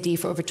NTSAD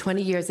for over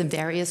 20 years in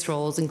various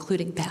roles,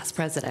 including past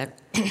president.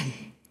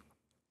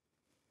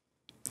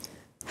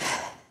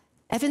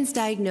 Evan's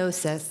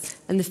diagnosis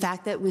and the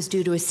fact that it was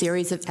due to a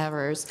series of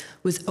errors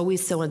was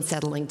always so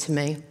unsettling to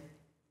me.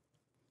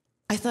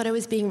 I thought I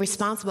was being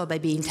responsible by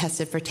being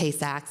tested for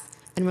Tay-Sachs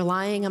and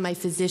relying on my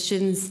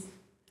physician's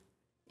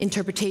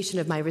interpretation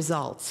of my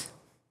results.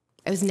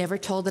 I was never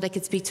told that I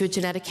could speak to a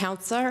genetic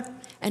counselor,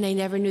 and I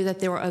never knew that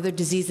there were other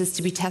diseases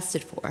to be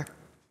tested for.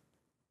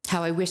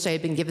 How I wish I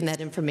had been given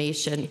that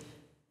information.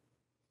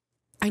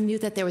 I knew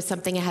that there was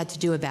something I had to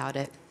do about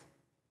it.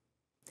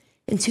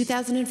 In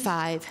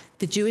 2005,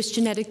 the Jewish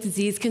Genetic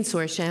Disease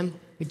Consortium,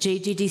 or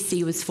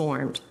JGDC, was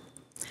formed.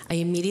 I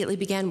immediately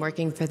began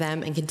working for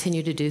them and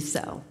continue to do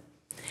so.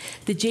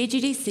 The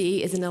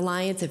JGDC is an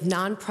alliance of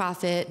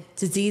nonprofit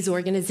disease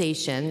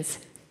organizations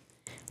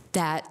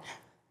that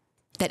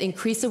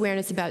increase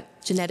awareness about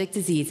genetic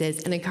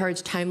diseases and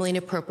encourage timely and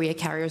appropriate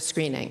carrier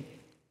screening.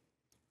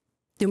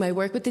 Through my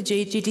work with the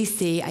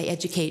JGDC, I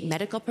educate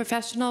medical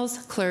professionals,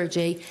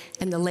 clergy,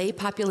 and the lay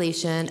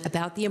population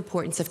about the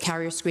importance of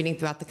carrier screening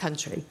throughout the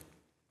country.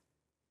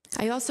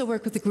 I also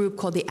work with a group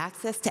called the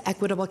Access to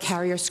Equitable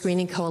Carrier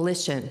Screening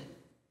Coalition.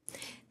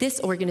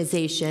 This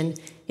organization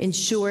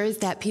ensures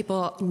that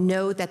people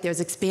know that there's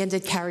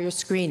expanded carrier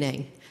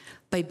screening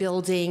by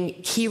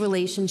building key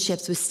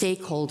relationships with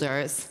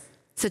stakeholders,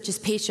 such as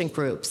patient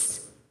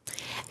groups,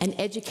 and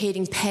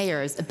educating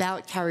payers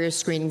about carrier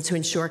screening to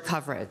ensure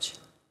coverage.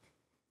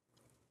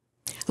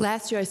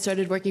 Last year, I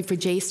started working for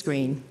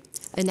JScreen,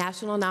 a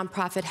national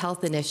nonprofit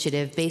health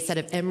initiative based out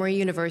of Emory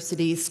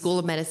University's School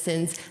of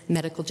Medicine's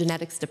Medical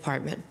Genetics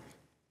Department.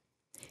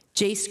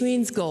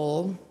 JScreen's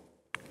goal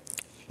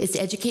is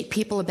to educate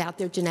people about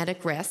their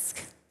genetic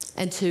risk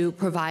and to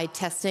provide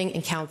testing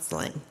and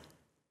counseling.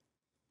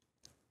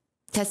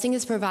 Testing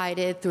is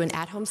provided through an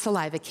at-home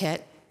saliva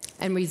kit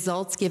and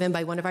results given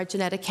by one of our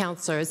genetic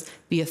counselors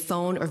via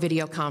phone or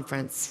video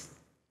conference.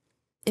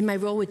 In my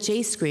role with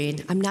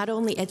JScreen, I'm not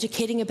only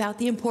educating about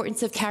the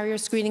importance of carrier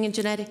screening and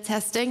genetic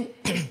testing,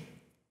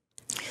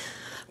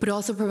 but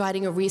also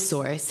providing a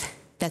resource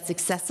that's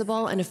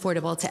accessible and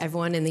affordable to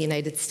everyone in the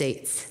United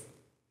States.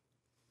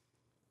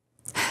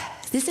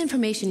 This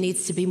information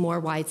needs to be more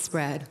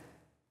widespread.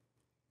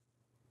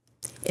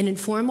 An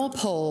informal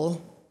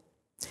poll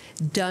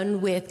done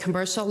with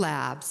commercial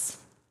labs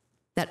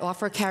that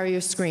offer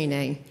carrier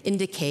screening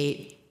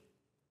indicate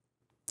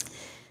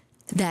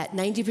that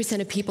 90%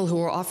 of people who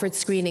are offered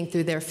screening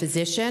through their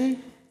physician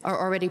are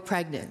already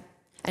pregnant,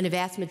 and a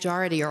vast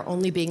majority are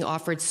only being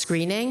offered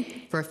screening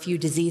for a few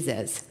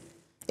diseases.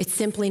 It's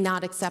simply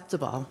not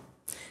acceptable.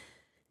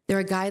 There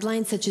are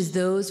guidelines such as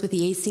those with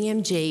the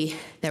ACMG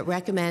that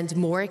recommend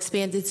more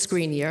expanded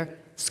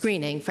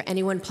screening for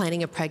anyone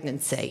planning a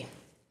pregnancy.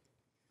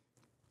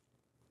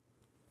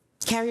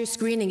 Carrier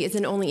screening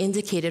isn't only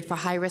indicated for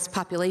high-risk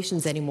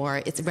populations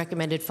anymore, it's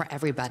recommended for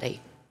everybody.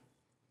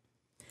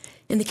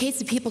 In the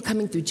case of people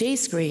coming through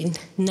JScreen,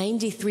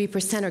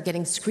 93% are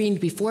getting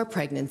screened before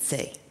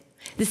pregnancy.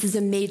 This is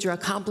a major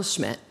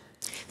accomplishment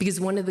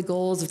because one of the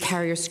goals of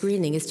carrier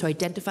screening is to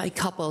identify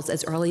couples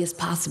as early as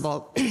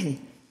possible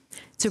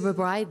to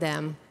provide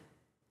them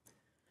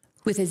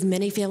with as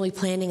many family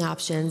planning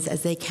options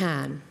as they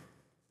can.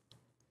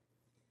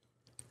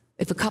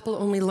 If a couple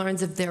only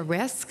learns of their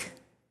risk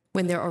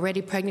when they're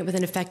already pregnant with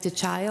an affected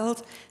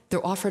child,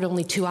 they're offered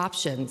only 2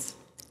 options: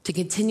 to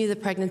continue the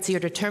pregnancy or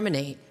to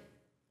terminate.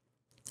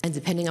 And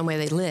depending on where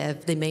they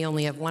live, they may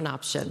only have 1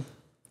 option.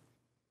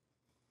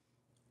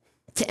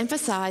 To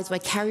emphasize why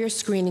carrier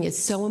screening is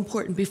so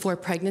important before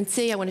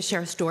pregnancy, I want to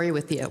share a story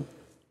with you.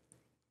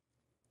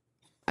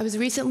 I was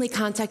recently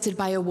contacted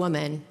by a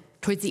woman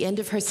towards the end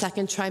of her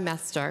 2nd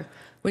trimester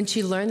when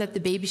she learned that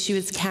the baby she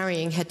was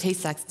carrying had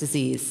Tay-Sachs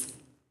disease.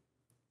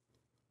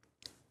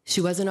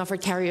 She wasn't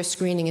offered carrier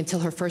screening until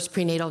her first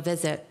prenatal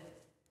visit.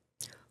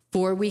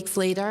 4 weeks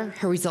later,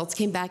 her results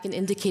came back and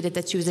indicated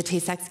that she was a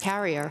Tay-Sachs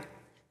carrier.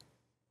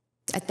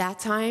 At that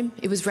time,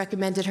 it was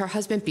recommended her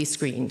husband be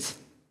screened.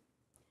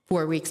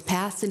 4 weeks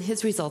passed, and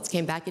his results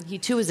came back, and he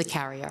too was a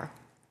carrier.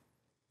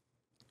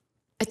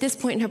 At this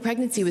point in her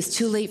pregnancy, it was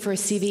too late for a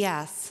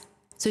CVS,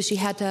 so she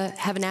had to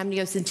have an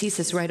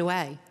amniocentesis right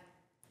away.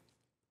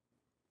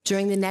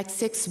 During the next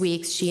 6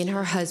 weeks, she and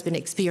her husband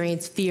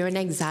experienced fear and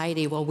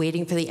anxiety while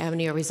waiting for the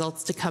amnio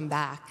results to come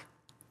back.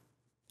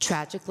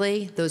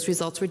 Tragically, those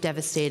results were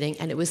devastating,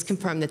 and it was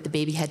confirmed that the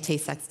baby had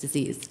Tay-Sachs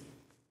disease.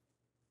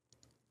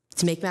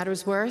 To make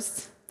matters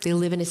worse, they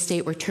live in a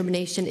state where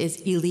termination is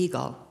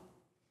illegal.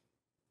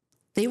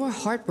 They were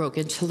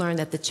heartbroken to learn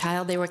that the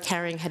child they were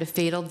carrying had a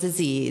fatal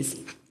disease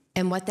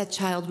and what that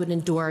child would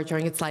endure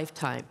during its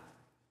lifetime.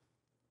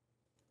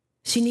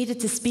 She needed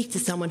to speak to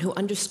someone who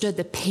understood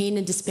the pain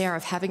and despair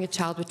of having a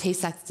child with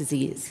Tay-Sachs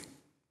disease.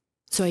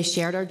 So I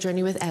shared our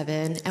journey with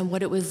Evan and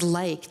what it was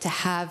like to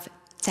have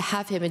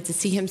him and to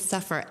see him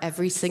suffer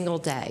every single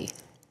day.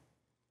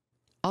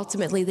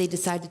 Ultimately, they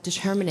decided to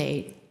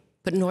terminate,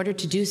 but in order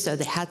to do so,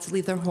 they had to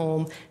leave their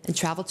home and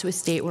travel to a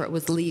state where it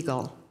was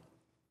legal.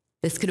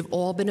 This could have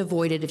all been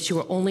avoided if she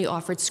were only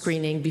offered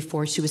screening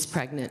before she was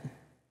pregnant.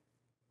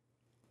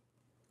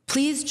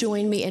 Please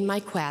join me in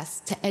my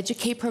quest to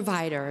educate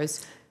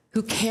providers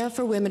who care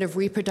for women of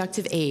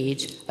reproductive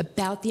age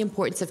about the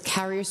importance of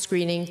carrier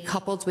screening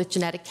coupled with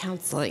genetic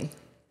counseling.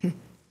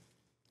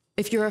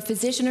 If you're a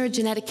physician or a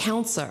genetic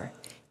counselor,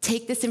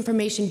 take this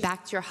information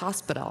back to your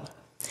hospital.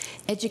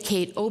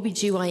 Educate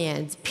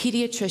OBGYNs,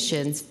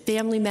 pediatricians,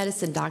 family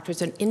medicine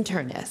doctors, and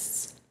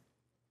internists.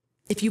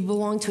 If you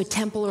belong to a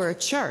temple or a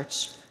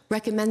church,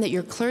 recommend that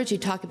your clergy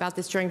talk about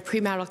this during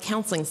premarital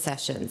counseling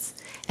sessions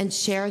and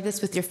share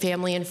this with your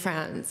family and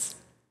friends.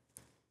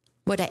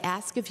 What I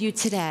ask of you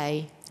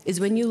today is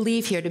when you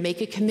leave here to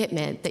make a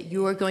commitment that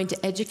you are going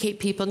to educate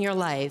people in your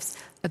lives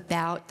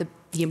about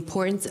the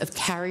importance of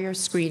carrier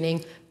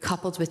screening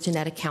coupled with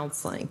genetic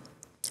counseling.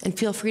 And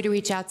feel free to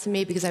reach out to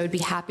me because I would be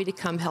happy to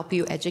come help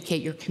you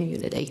educate your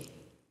community.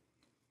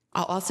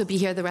 I'll also be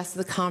here the rest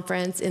of the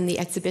conference in the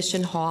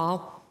exhibition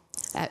hall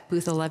at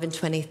booth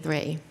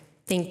 1123.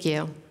 Thank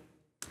you.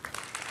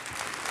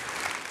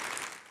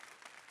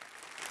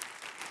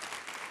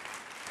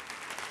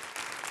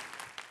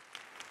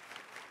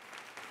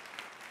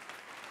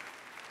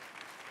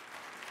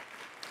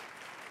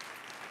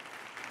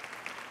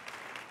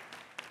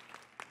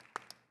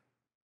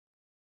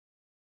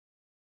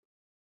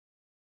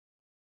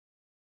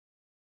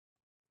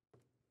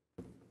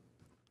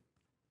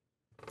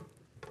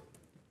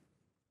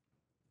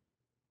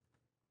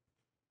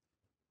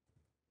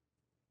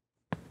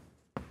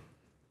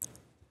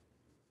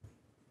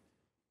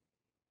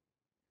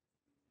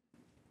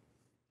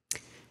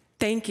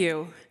 Thank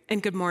you,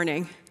 and good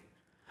morning.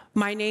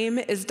 My name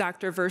is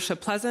Dr. Versha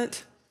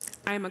Pleasant.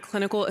 I am a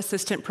clinical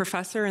assistant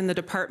professor in the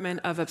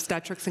Department of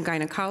Obstetrics and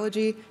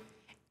Gynecology,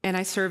 and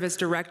I serve as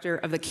director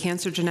of the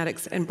Cancer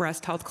Genetics and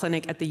Breast Health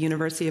Clinic at the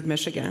University of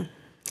Michigan.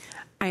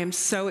 I am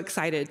so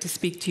excited to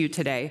speak to you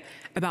today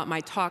about my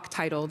talk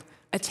titled,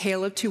 A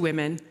Tale of Two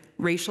Women,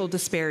 Racial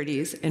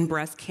Disparities in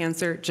Breast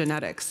Cancer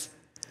Genetics.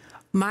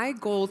 My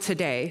goal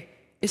today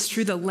is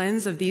through the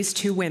lens of these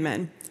two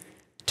women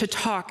to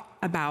talk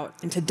about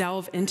and to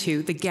delve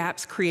into the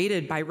gaps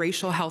created by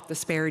racial health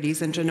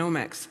disparities in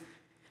genomics,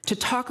 to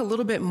talk a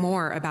little bit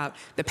more about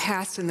the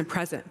past and the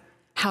present,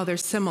 how they're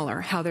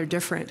similar, how they're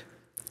different.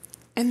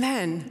 And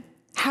then,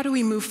 how do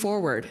we move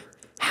forward?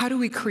 How do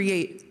we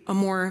create a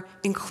more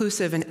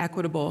inclusive and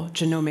equitable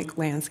genomic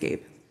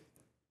landscape?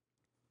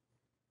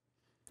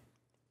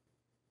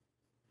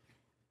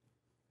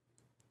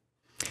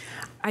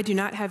 I do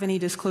not have any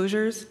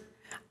disclosures.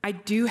 I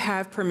do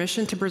have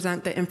permission to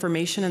present the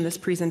information in this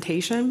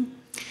presentation.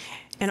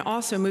 And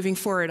also, moving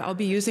forward, I'll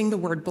be using the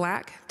word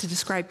Black to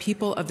describe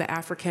people of the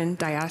African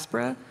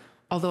diaspora,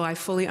 although I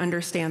fully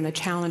understand the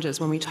challenges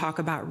when we talk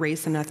about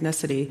race and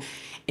ethnicity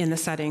in the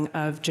setting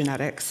of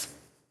genetics.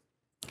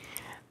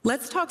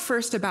 Let's talk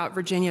first about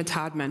Virginia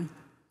Todman.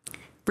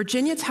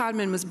 Virginia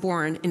Todman was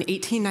born in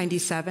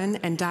 1897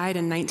 and died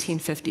in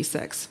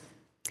 1956.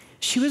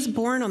 She was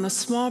born on the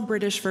small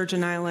British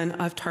Virgin island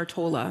of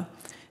Tortola,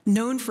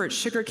 known for its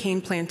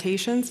sugarcane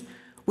plantations,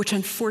 which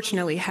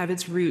unfortunately have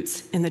its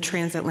roots in the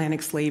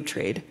transatlantic slave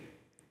trade.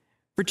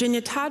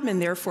 Virginia Todman,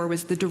 therefore,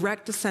 was the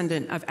direct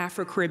descendant of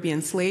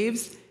Afro-Caribbean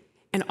slaves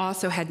and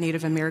also had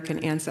Native American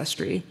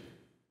ancestry.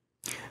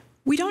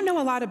 We don't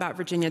know a lot about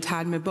Virginia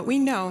Todman, but we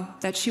know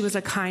that she was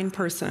a kind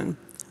person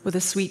with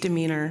a sweet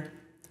demeanor.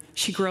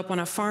 She grew up on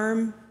a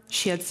farm,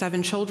 she had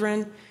 7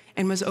 children,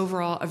 and was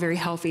overall a very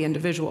healthy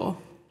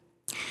individual.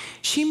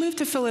 She moved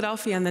to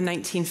Philadelphia in the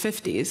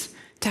 1950s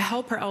to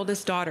help her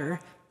eldest daughter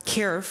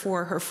care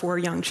for her 4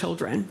 young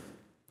children.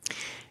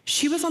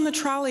 She was on the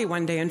trolley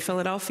one day in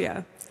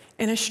Philadelphia,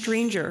 and a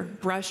stranger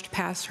brushed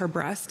past her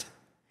breast.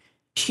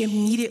 She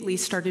immediately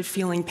started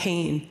feeling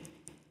pain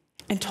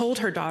and told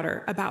her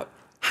daughter about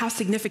how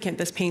significant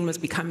this pain was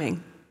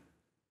becoming.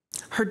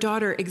 Her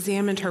daughter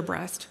examined her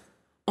breast,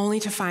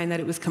 only to find that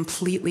it was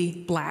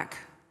completely black.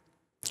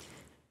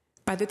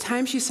 By the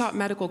time she sought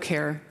medical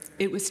care,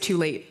 it was too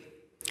late.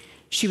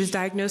 She was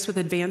diagnosed with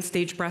advanced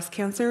stage breast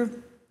cancer,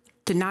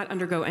 did not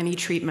undergo any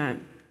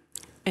treatment,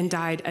 and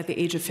died at the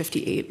age of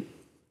 58.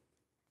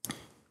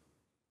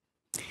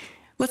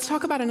 Let's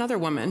talk about another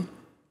woman,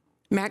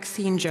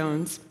 Maxine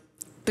Jones,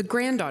 the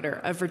granddaughter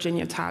of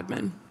Virginia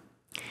Todman.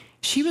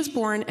 She was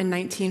born in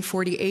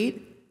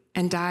 1948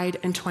 and died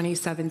in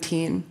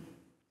 2017.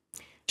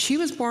 She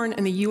was born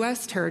in the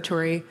US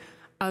territory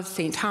of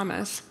St.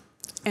 Thomas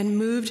and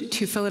moved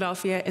to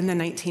Philadelphia in the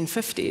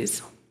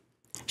 1950s.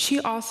 She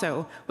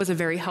also was a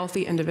very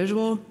healthy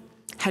individual,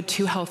 had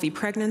 2 healthy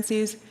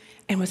pregnancies,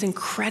 and was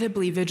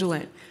incredibly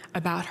vigilant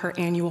about her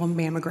annual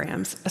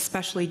mammograms,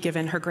 especially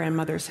given her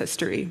grandmother's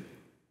history.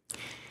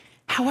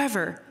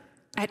 However,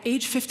 at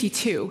age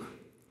 52,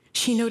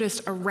 she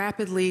noticed a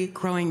rapidly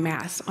growing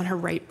mass on her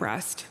right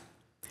breast.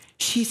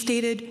 She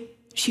stated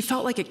she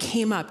felt like it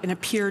came up and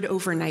appeared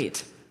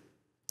overnight.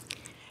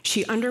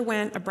 She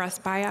underwent a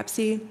breast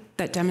biopsy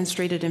that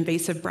demonstrated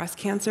invasive breast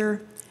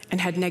cancer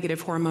and had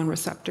negative hormone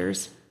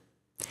receptors.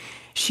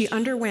 She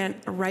underwent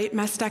a right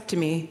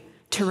mastectomy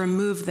to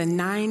remove the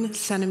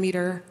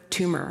 9-centimeter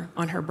tumor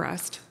on her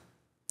breast.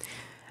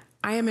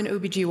 I am an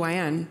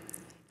OBGYN,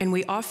 and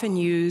we often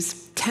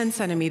use 10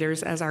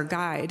 centimeters as our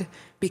guide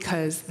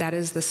because that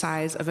is the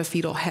size of a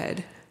fetal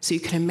head. So you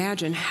can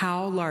imagine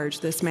how large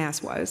this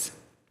mass was.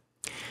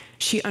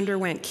 She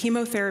underwent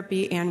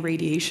chemotherapy and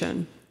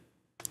radiation.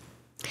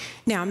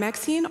 Now,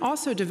 Maxine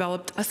also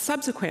developed a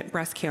subsequent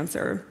breast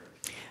cancer.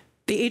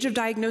 The age of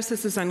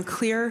diagnosis is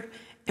unclear,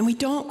 and we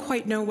don't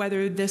quite know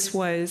whether this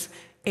was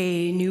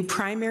a new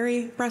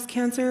primary breast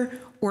cancer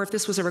or if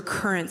this was a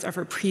recurrence of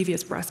her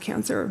previous breast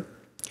cancer.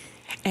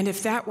 And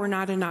if that were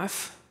not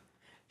enough,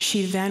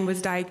 she then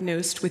was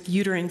diagnosed with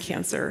uterine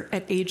cancer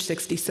at age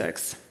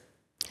 66,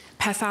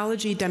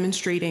 pathology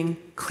demonstrating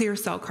clear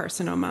cell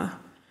carcinoma,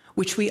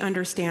 which we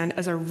understand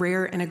as a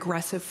rare and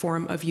aggressive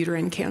form of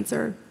uterine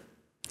cancer.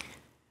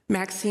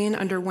 Maxine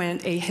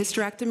underwent a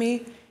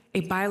hysterectomy,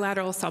 a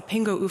bilateral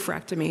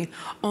salpingo-oophorectomy,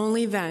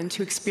 only then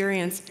to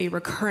experience a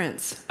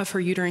recurrence of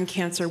her uterine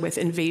cancer with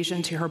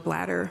invasion to her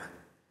bladder.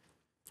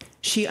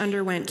 She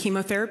underwent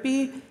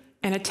chemotherapy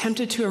and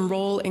attempted to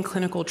enroll in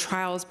clinical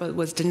trials, but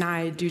was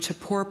denied due to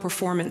poor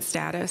performance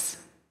status.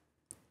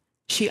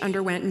 She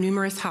underwent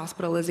numerous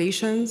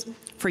hospitalizations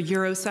for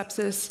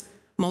urosepsis,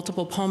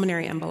 multiple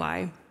pulmonary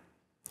emboli,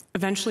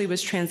 eventually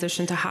was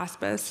transitioned to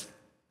hospice,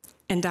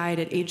 and died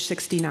at age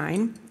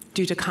 69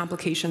 due to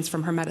complications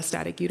from her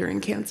metastatic uterine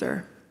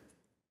cancer.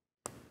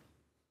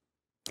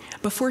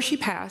 Before she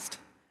passed,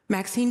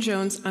 Maxine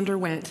Jones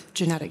underwent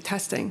genetic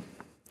testing.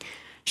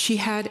 She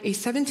had a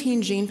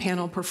 17-gene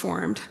panel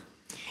performed,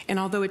 and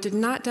although it did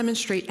not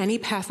demonstrate any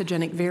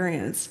pathogenic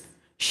variants,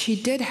 she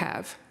did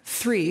have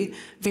 3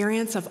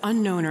 variants of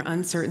unknown or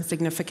uncertain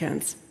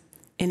significance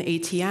in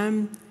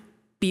ATM,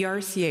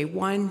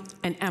 BRCA1,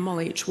 and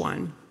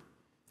MLH1.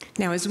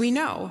 Now, as we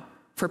know,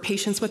 for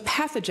patients with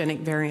pathogenic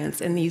variants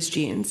in these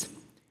genes,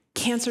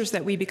 cancers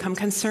that we become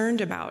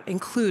concerned about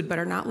include, but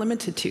are not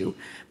limited to,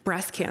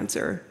 breast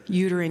cancer,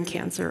 uterine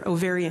cancer,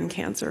 ovarian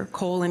cancer,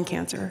 colon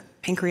cancer,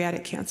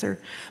 pancreatic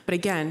cancer. But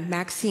again,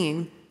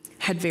 Maxine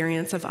had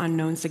variants of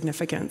unknown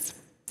significance.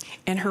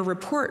 And her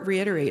report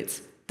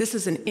reiterates, this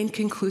is an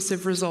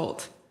inconclusive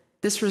result.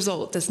 This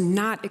result does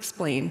not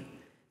explain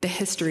the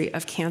history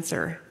of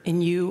cancer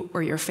in you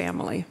or your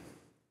family.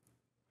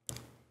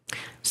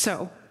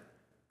 So,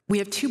 we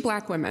have 2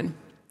 Black women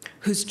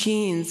whose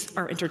genes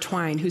are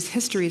intertwined, whose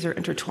histories are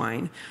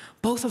intertwined,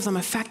 both of them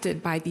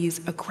affected by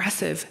these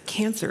aggressive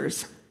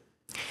cancers.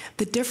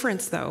 The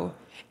difference, though,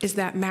 is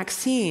that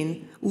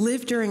Maxine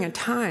lived during a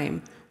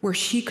time where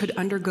she could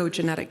undergo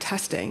genetic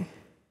testing,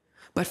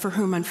 but for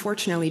whom,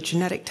 unfortunately,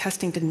 genetic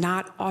testing did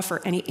not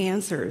offer any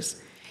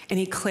answers,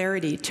 any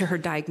clarity to her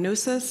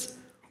diagnosis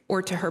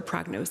or to her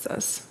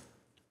prognosis.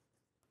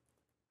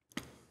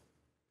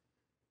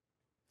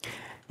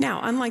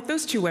 Now, unlike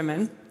those 2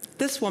 women,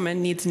 this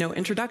woman needs no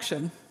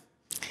introduction.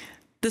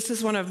 This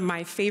is one of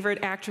my favorite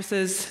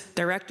actresses,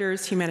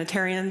 directors,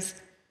 humanitarians,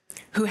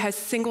 who has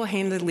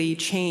single-handedly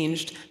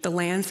changed the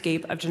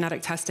landscape of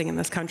genetic testing in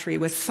this country,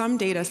 with some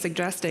data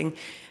suggesting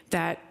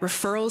that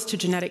referrals to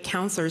genetic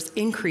counselors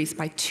increased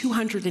by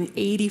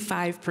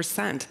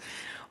 285%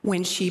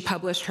 when she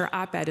published her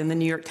op-ed in the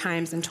New York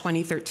Times in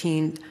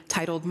 2013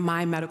 titled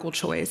My Medical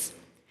Choice,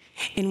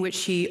 in which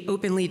she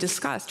openly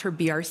discussed her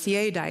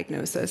BRCA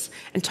diagnosis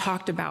and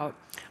talked about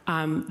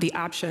the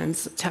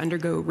options to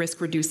undergo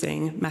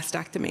risk-reducing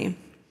mastectomy.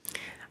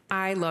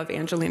 I love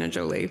Angelina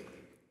Jolie.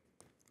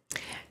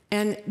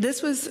 And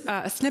this was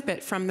a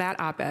snippet from that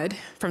op-ed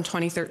from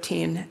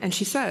 2013, and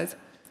she says,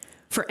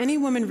 "For any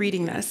woman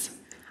reading this,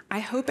 I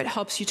hope it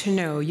helps you to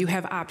know you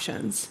have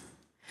options.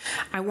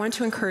 I want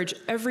to encourage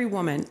every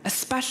woman,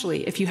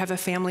 especially if you have a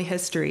family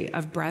history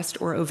of breast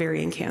or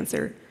ovarian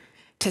cancer,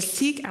 to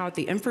seek out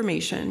the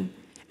information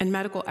and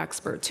medical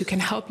experts who can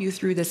help you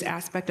through this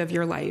aspect of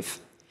your life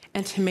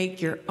and to make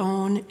your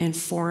own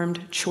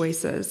informed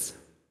choices."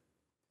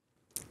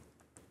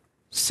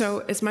 So,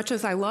 as much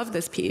as I love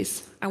this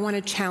piece, I want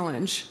to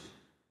challenge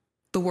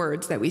the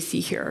words that we see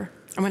here.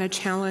 I want to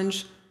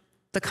challenge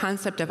the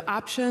concept of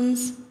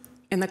options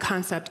and the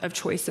concept of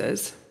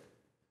choices.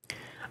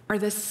 Are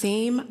the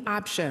same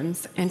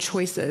options and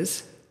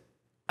choices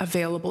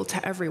available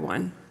to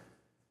everyone?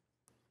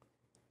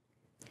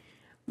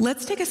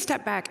 Let's take a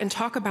step back and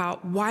talk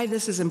about why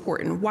this is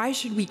important. Why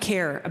should we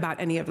care about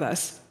any of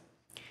this?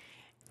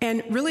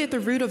 And really at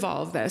the root of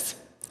all of this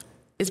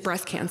is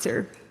breast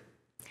cancer.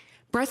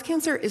 Breast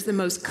cancer is the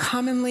most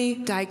commonly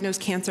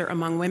diagnosed cancer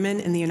among women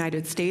in the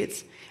United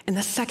States and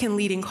the second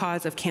leading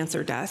cause of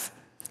cancer death,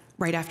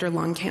 right after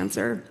lung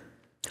cancer.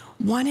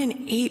 1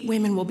 in 8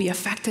 women will be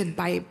affected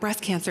by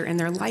breast cancer in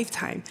their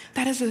lifetime.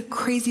 That is a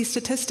crazy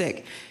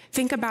statistic.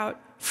 Think about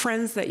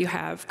friends that you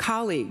have,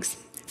 colleagues,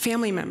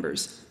 family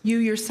members. You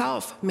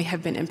yourself may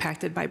have been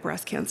impacted by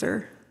breast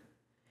cancer.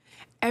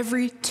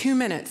 Every 2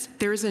 minutes,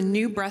 there is a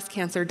new breast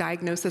cancer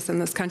diagnosis in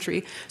this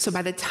country. So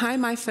by the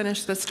time I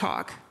finish this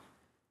talk,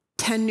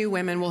 10 new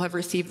women will have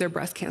received their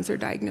breast cancer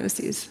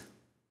diagnoses.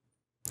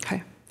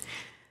 Okay.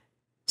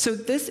 So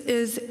this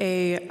is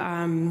a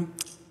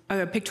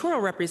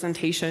pictorial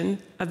representation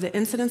of the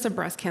incidence of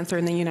breast cancer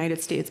in the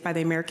United States by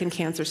the American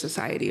Cancer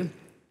Society.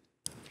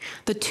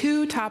 The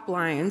 2 top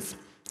lines,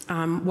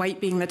 white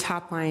being the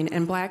top line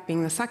and black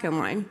being the second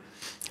line,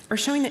 are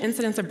showing the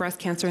incidence of breast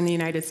cancer in the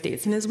United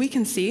States. And as we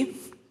can see,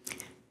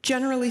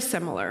 generally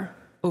similar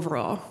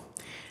overall.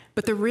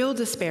 But the real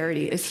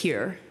disparity is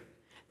here.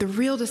 The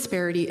real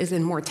disparity is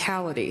in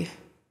mortality.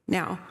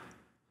 Now,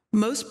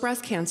 most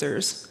breast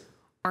cancers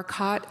are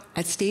caught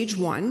at stage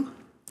 1,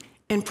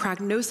 and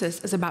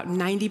prognosis is about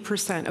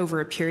 90% over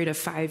a period of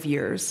 5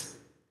 years.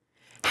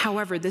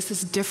 However, this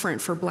is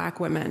different for Black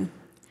women.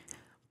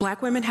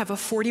 Black women have a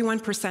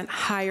 41%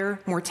 higher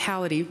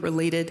mortality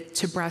related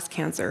to breast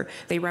cancer.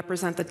 They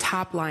represent the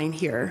top line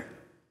here.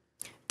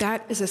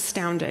 That is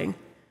astounding.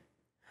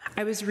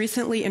 I was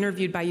recently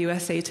interviewed by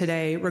USA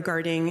Today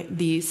regarding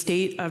the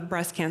state of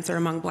breast cancer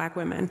among Black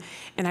women,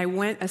 and I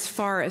went as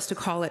far as to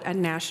call it a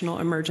national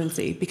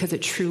emergency because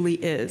it truly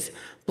is.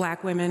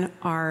 Black women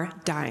are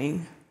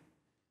dying.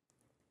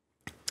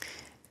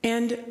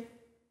 And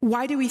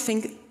why do we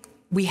think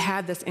we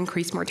had this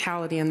increased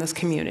mortality in this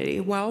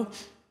community? Well,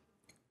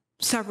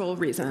 several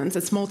reasons.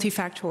 It's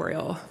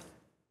multifactorial.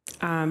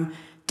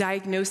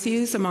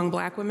 Diagnoses among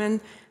Black women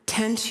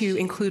tend to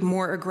include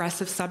more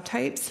aggressive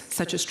subtypes,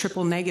 such as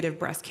triple-negative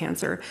breast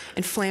cancer,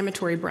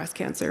 inflammatory breast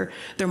cancer.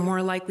 They're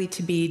more likely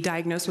to be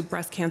diagnosed with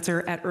breast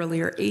cancer at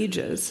earlier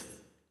ages.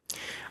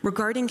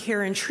 Regarding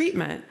care and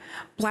treatment,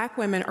 Black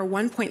women are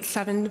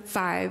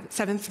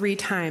 1.73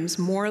 times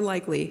more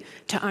likely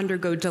to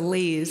undergo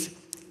delays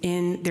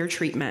in their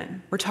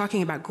treatment. We're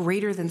talking about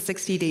greater than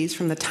 60 days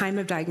from the time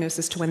of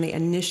diagnosis to when they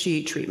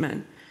initiate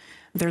treatment.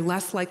 They're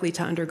less likely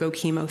to undergo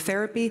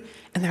chemotherapy,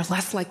 and they're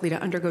less likely to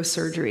undergo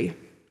surgery.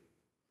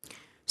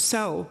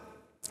 So,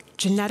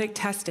 genetic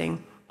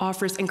testing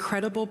offers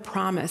incredible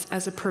promise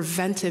as a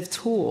preventive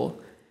tool.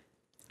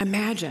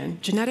 Imagine,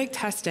 genetic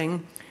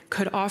testing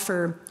could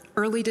offer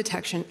early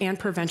detection and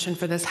prevention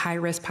for this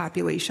high-risk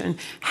population.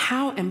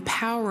 How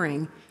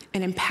empowering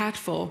and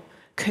impactful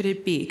could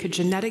it be? Could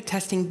genetic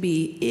testing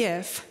be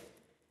if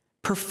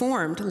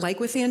performed, like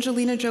with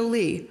Angelina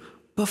Jolie,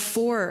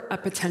 before a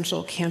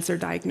potential cancer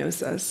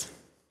diagnosis?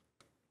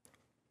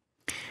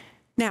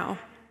 Now,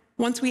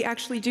 once we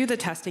actually do the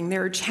testing,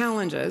 there are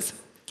challenges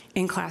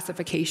in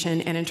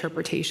classification and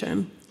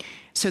interpretation.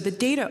 So the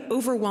data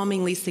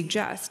overwhelmingly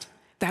suggest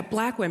that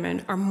Black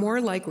women are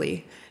more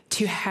likely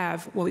to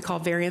have what we call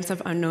variants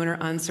of unknown or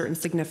uncertain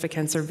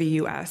significance, or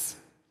VUS.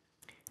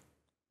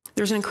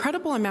 There's an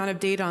incredible amount of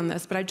data on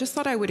this, but I just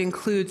thought I would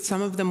include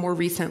some of the more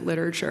recent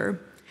literature.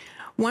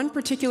 One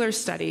particular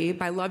study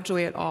by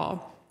Lovejoy et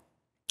al.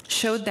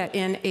 Showed that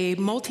in a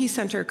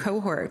multi-center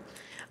cohort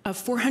of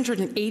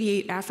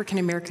 488 African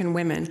American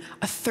women,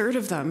 a third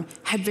of them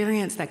had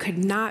variants that could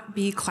not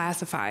be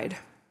classified.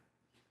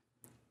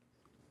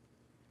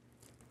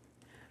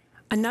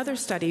 Another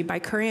study by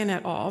Kurian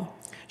et al.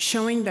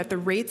 Showing that the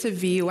rates of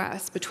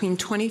VUS between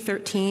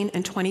 2013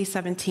 and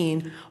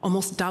 2017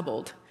 almost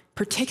doubled,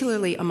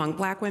 particularly among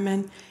Black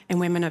women and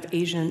women of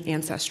Asian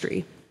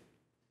ancestry.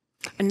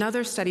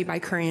 Another study by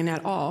Kurian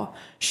et al.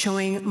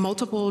 Showing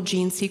multiple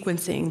gene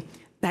sequencing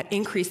that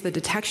increased the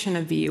detection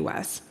of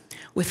VUS,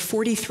 with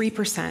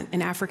 43%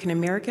 in African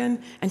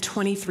American and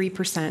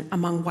 23%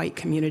 among white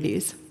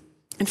communities.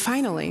 And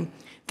finally,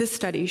 this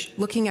study,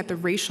 looking at the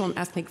racial and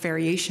ethnic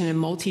variation in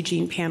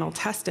multi-gene panel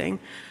testing,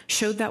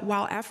 showed that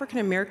while African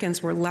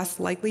Americans were less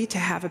likely to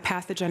have a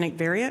pathogenic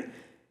variant,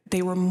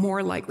 they were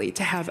more likely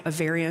to have a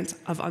variant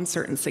of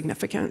uncertain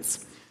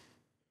significance.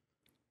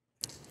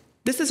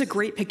 This is a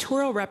great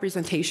pictorial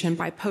representation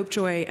by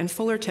Popejoy and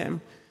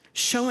Fullerton,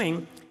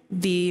 showing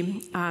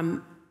the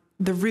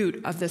root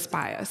of this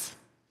bias.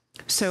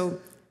 So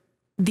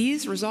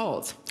these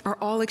results are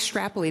all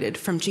extrapolated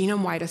from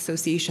genome-wide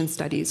association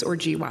studies, or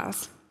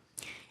GWAS.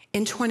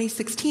 In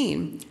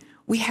 2016,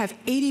 we have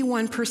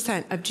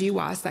 81% of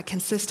GWAS that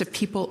consist of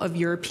people of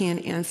European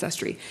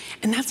ancestry,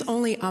 and that's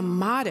only a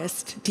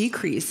modest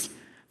decrease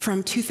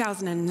from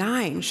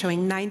 2009,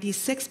 showing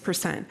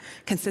 96%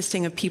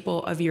 consisting of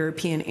people of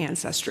European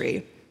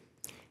ancestry.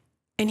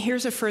 And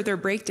here's a further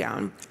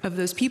breakdown of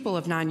those people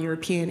of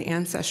non-European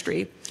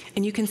ancestry.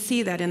 And you can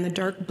see that in the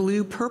dark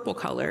blue-purple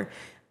color,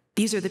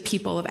 these are the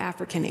people of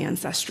African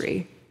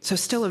ancestry. So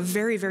still a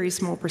very, very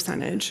small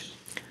percentage.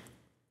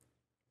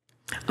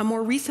 A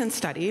more recent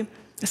study,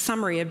 a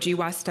summary of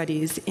GWAS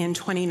studies in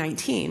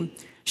 2019,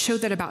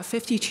 showed that about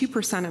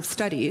 52% of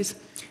studies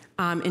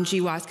in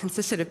GWAS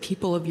consisted of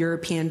people of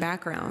European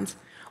backgrounds,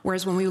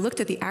 whereas when we looked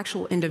at the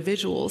actual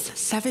individuals,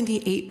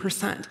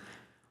 78%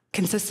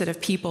 consisted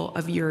of people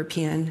of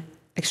European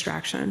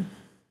extraction.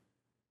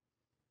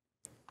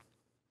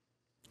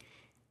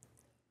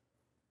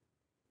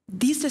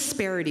 These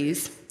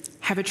disparities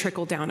have a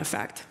trickle-down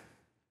effect.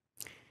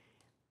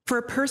 For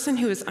a person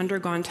who has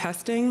undergone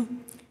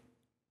testing,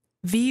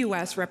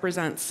 VUS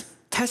represents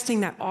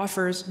testing that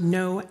offers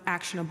no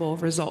actionable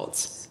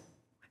results.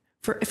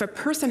 If a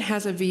person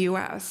has a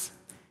VUS,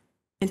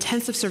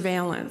 intensive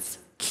surveillance,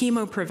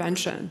 chemo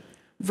prevention,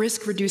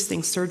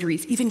 risk-reducing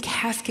surgeries, even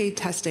cascade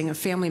testing of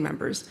family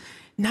members,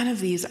 none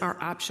of these are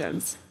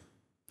options.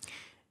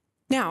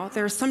 Now,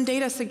 there is some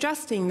data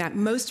suggesting that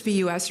most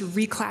VUS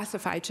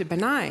reclassify to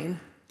benign,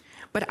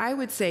 but I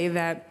would say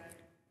that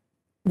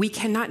we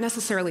cannot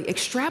necessarily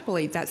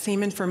extrapolate that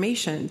same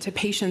information to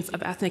patients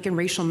of ethnic and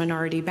racial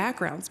minority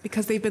backgrounds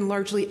because they've been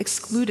largely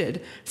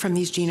excluded from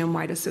these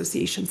genome-wide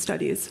association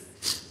studies.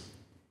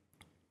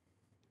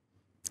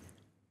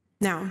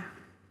 Now,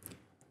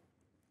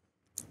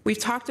 we've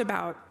talked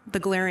about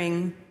the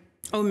glaring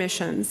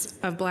omissions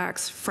of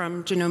Blacks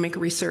from genomic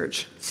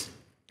research,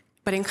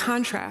 but in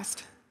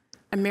contrast,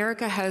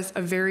 America has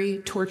a very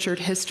tortured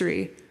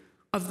history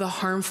of the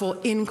harmful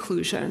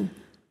inclusion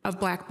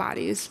of Black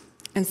bodies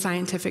in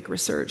scientific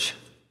research.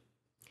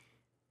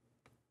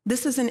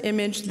 This is an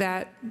image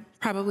that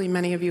probably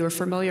many of you are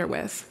familiar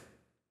with.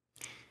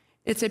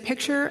 It's a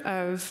picture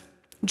of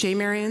J.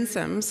 Marion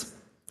Sims,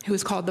 who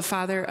is called the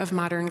father of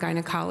modern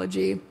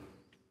gynecology,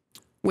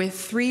 with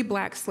 3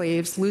 Black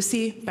slaves,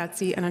 Lucy,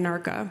 Betsy, and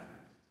Anarcha,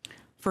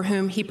 for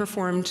whom he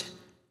performed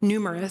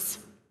numerous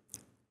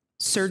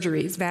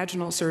surgeries,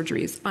 vaginal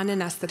surgeries,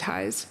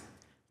 unanesthetized,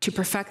 to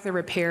perfect the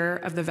repair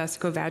of the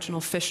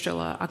vesicovaginal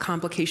fistula, a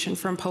complication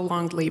from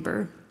prolonged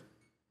labor.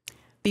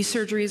 These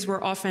surgeries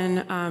were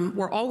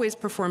always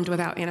performed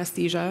without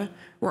anesthesia,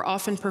 were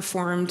often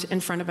performed in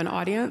front of an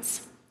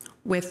audience,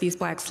 with these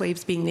Black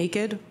slaves being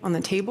naked on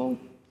the table.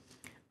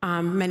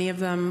 Many of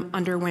them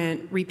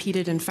underwent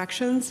repeated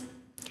infections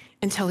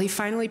until he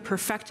finally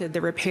perfected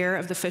the repair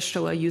of the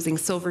fistula using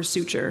silver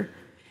suture,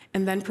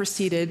 and then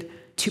proceeded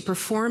to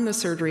perform the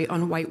surgery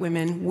on white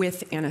women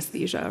with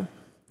anesthesia.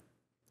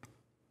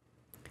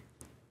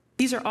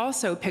 These are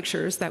also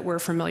pictures that we're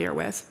familiar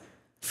with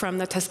from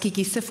the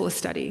Tuskegee syphilis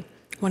study,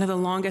 one of the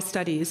longest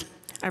studies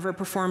ever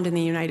performed in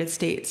the United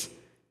States,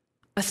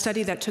 a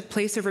study that took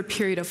place over a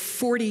period of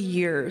 40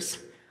 years,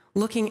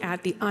 looking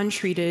at the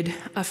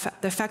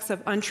effects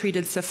of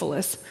untreated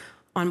syphilis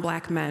on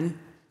Black men,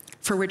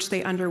 for which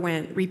they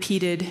underwent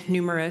repeated,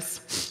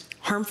 numerous,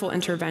 harmful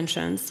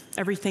interventions,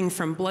 everything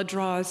from blood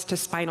draws to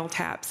spinal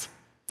taps.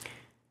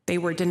 They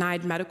were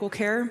denied medical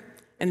care,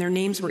 and their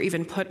names were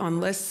even put on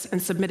lists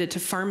and submitted to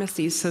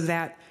pharmacies so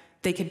that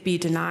they could be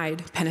denied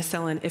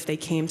penicillin if they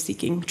came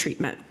seeking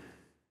treatment.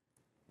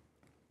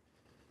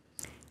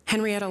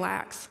 Henrietta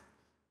Lacks,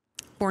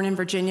 born in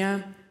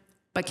Virginia,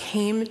 but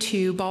came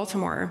to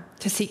Baltimore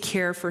to seek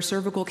care for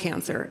cervical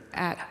cancer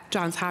at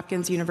Johns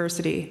Hopkins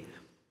University.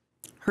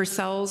 Her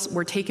cells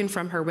were taken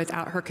from her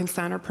without her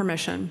consent or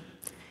permission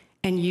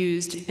and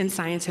used in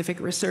scientific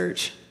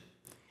research.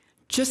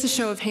 Just a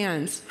show of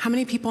hands, how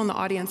many people in the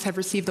audience have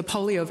received the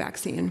polio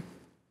vaccine?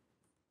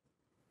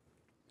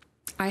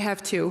 I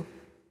have 2.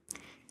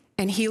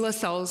 And HeLa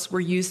cells were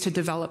used to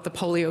develop the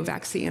polio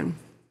vaccine.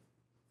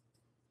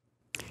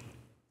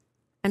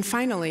 And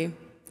finally,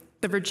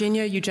 the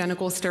Virginia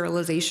Eugenical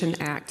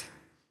Sterilization Act,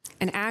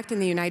 an act in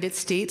the United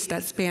States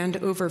that spanned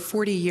over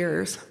 40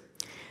 years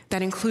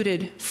that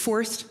included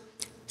forced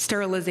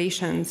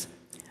sterilizations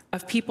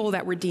of people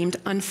that were deemed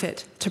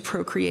unfit to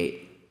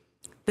procreate.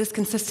 This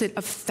consisted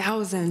of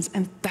thousands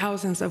and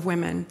thousands of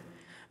women,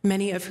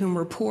 many of whom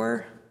were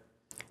poor,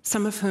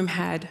 some of whom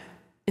had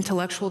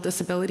intellectual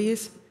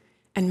disabilities,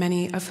 and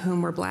many of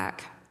whom were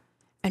Black,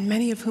 and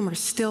many of whom are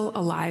still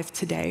alive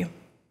today.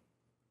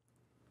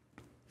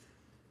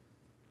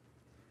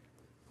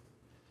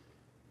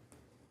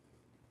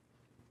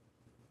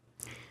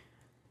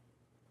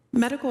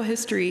 Medical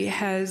history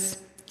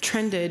has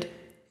trended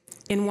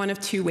in one of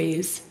 2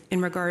 ways in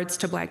regards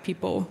to Black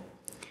people: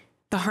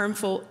 the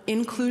harmful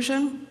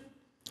inclusion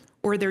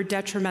or their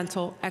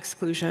detrimental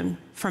exclusion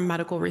from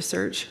medical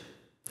research.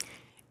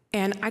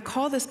 And I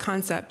call this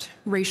concept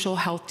racial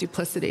health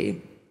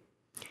duplicity.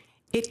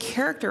 It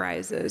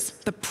characterizes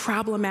the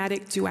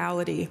problematic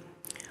duality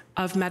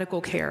of medical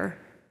care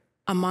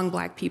among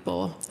Black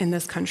people in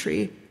this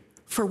country,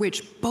 for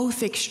which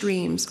both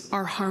extremes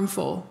are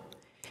harmful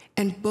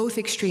and both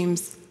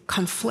extremes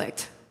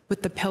conflict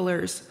with the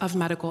pillars of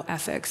medical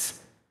ethics.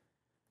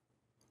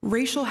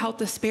 Racial health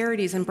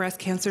disparities in breast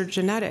cancer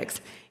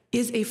genetics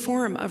is a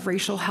form of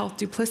racial health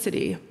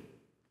duplicity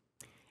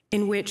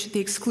in which the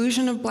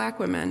exclusion of Black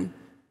women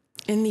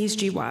in these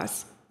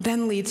GWAS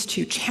then leads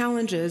to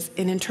challenges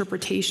in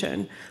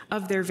interpretation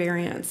of their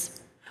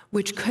variants,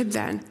 which could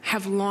then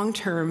have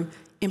long-term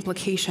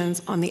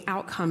implications on the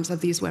outcomes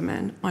of these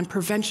women, on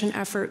prevention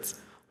efforts,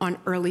 on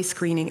early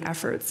screening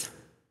efforts.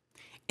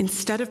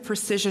 Instead of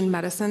precision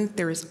medicine,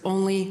 there is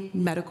only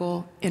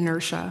medical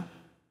inertia.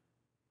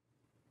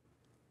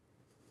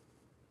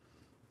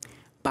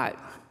 But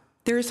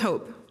there is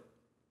hope.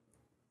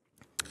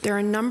 There are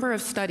a number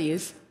of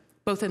studies,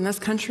 both in this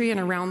country and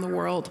around the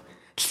world,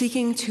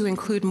 seeking to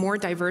include more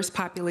diverse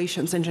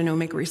populations in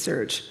genomic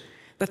research.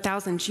 The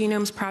 1,000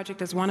 Genomes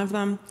Project is one of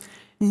them.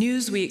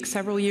 Newsweek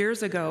several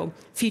years ago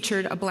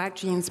featured a Black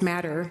Genes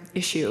Matter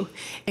issue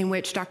in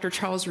which Dr.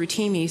 Charles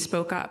Rutimi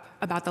spoke up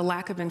about the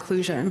lack of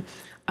inclusion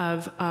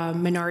of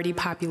minority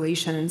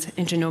populations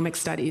in genomic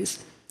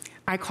studies.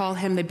 I call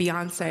him the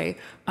Beyonce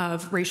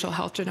of racial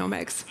health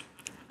genomics.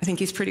 I think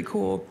he's pretty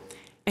cool.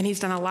 And he's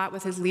done a lot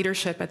with his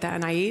leadership at the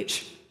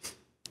NIH.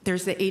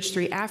 There's the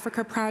H3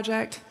 Africa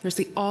project. There's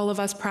the All of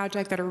Us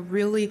project that are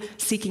really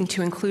seeking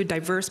to include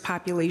diverse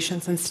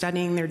populations and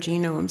studying their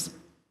genomes.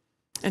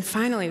 And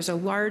finally, there's a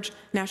large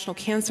National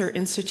Cancer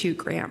Institute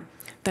grant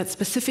that's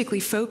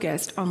specifically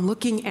focused on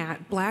looking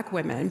at Black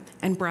women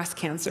and breast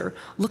cancer,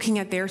 looking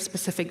at their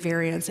specific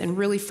variants and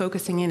really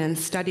focusing in and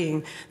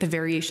studying the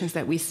variations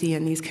that we see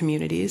in these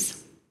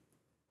communities.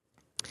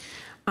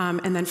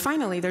 And then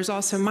finally, there's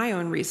also my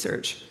own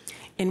research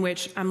in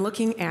which I'm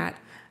looking at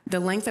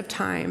the length of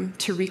time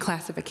to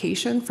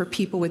reclassification for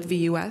people with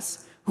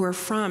VUS who are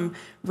from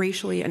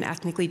racially and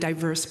ethnically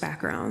diverse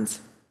backgrounds.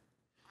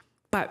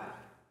 But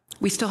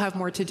we still have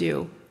more to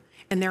do,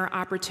 and there are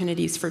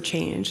opportunities for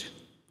change.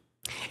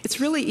 It's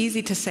really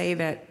easy to say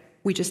that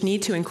we just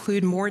need to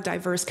include more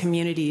diverse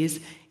communities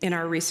in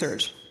our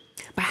research,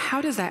 but how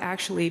does that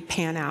actually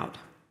pan out?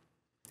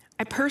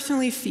 I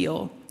personally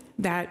feel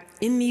that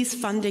in these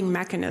funding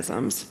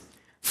mechanisms,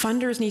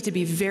 funders need to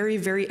be very,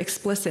 very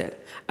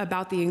explicit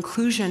about the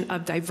inclusion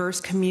of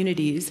diverse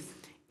communities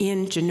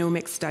in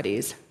genomic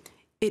studies.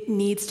 It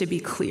needs to be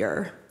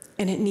clear,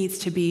 and it needs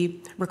to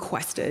be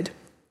requested.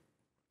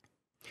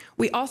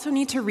 We also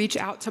need to reach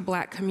out to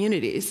Black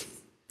communities.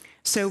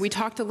 So we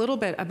talked a little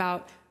bit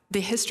about the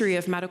history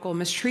of medical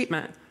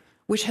mistreatment,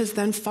 which has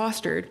then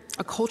fostered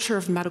a culture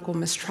of medical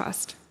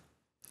mistrust.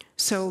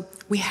 So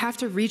we have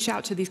to reach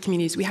out to these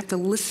communities. We have to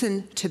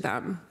listen to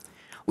them.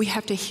 We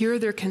have to hear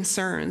their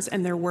concerns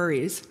and their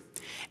worries,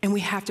 and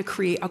we have to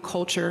create a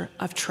culture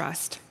of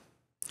trust.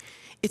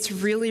 It's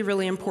really,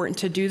 really important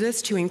to do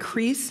this to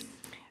increase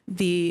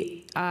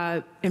the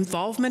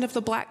involvement of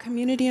the Black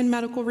community in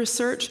medical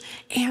research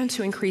and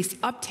to increase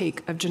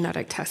uptake of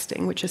genetic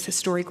testing, which is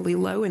historically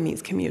low in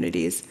these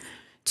communities,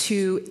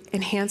 to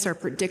enhance our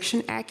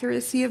prediction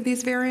accuracy of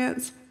these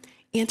variants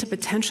and to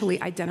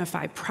potentially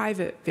identify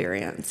private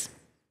variants.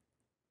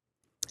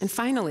 And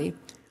finally,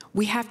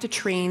 we have to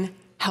train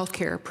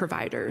healthcare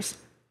providers.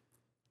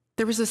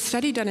 There was a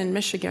study done in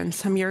Michigan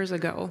some years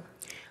ago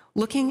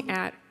looking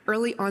at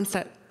early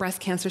onset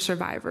breast cancer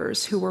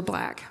survivors who were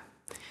Black.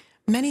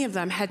 Many of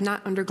them had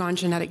not undergone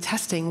genetic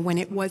testing when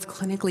it was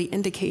clinically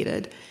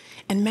indicated,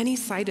 and many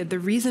cited the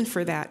reason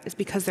for that is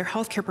because their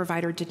healthcare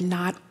provider did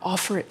not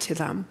offer it to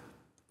them.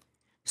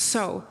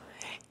 So,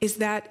 is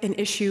that an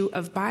issue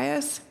of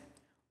bias,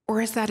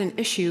 or is that an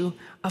issue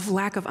of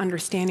lack of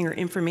understanding or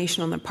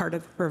information on the part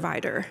of the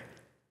provider?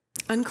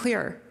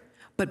 Unclear,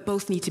 but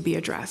both need to be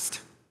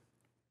addressed.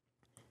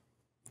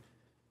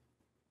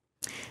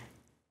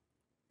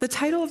 The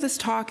title of this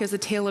talk is A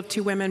Tale of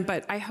Two Women,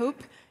 but I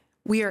hope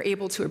we are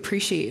able to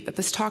appreciate that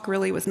this talk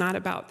really was not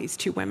about these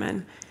two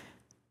women,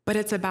 but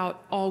it's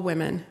about all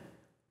women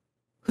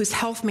whose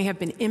health may have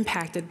been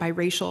impacted by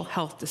racial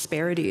health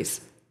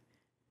disparities.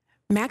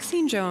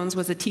 Maxine Jones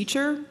was a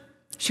teacher.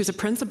 She was a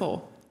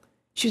principal.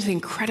 She was an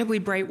incredibly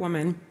bright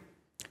woman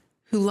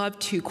who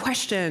loved to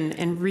question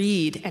and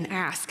read and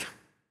ask.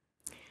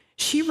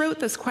 She wrote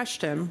this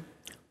question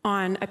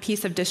on a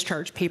piece of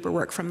discharge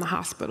paperwork from the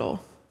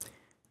hospital.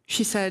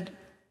 She said,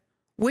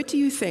 "What do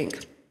you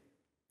think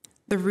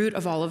the root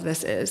of all of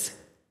this is?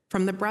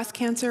 From the breast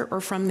cancer or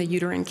from the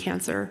uterine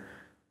cancer?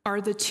 Are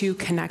the two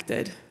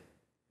connected?"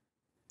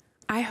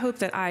 I hope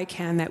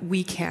that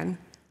we can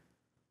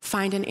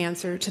find an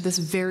answer to this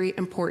very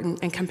important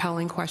and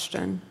compelling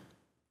question.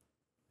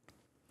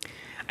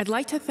 I'd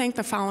like to thank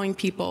the following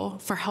people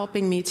for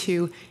helping me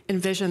to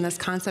envision this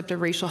concept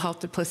of racial health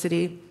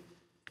duplicity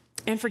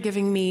and for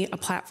giving me a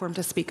platform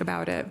to speak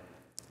about it.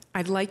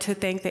 I'd like to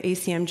thank the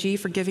ACMG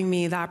for giving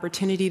me the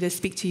opportunity to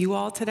speak to you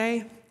all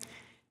today.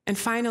 And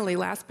finally,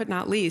 last but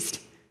not least,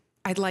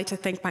 I'd like to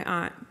thank my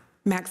aunt,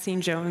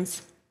 Maxine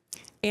Jones,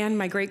 and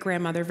my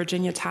great-grandmother,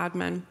 Virginia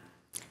Todman,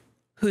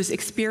 whose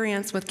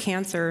experience with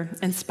cancer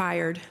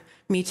inspired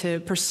me to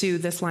pursue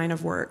this line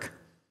of work.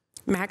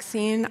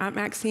 Maxine, Aunt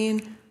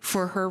Maxine,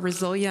 for her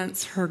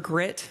resilience, her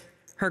grit,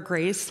 her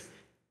grace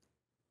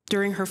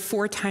during her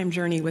 4-time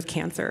journey with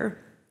cancer.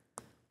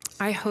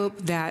 I hope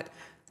that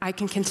I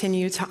can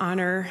continue to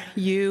honor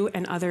you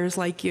and others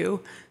like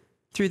you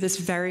through this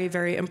very,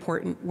 very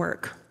important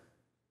work.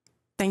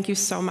 Thank you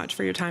so much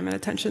for your time and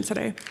attention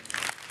today.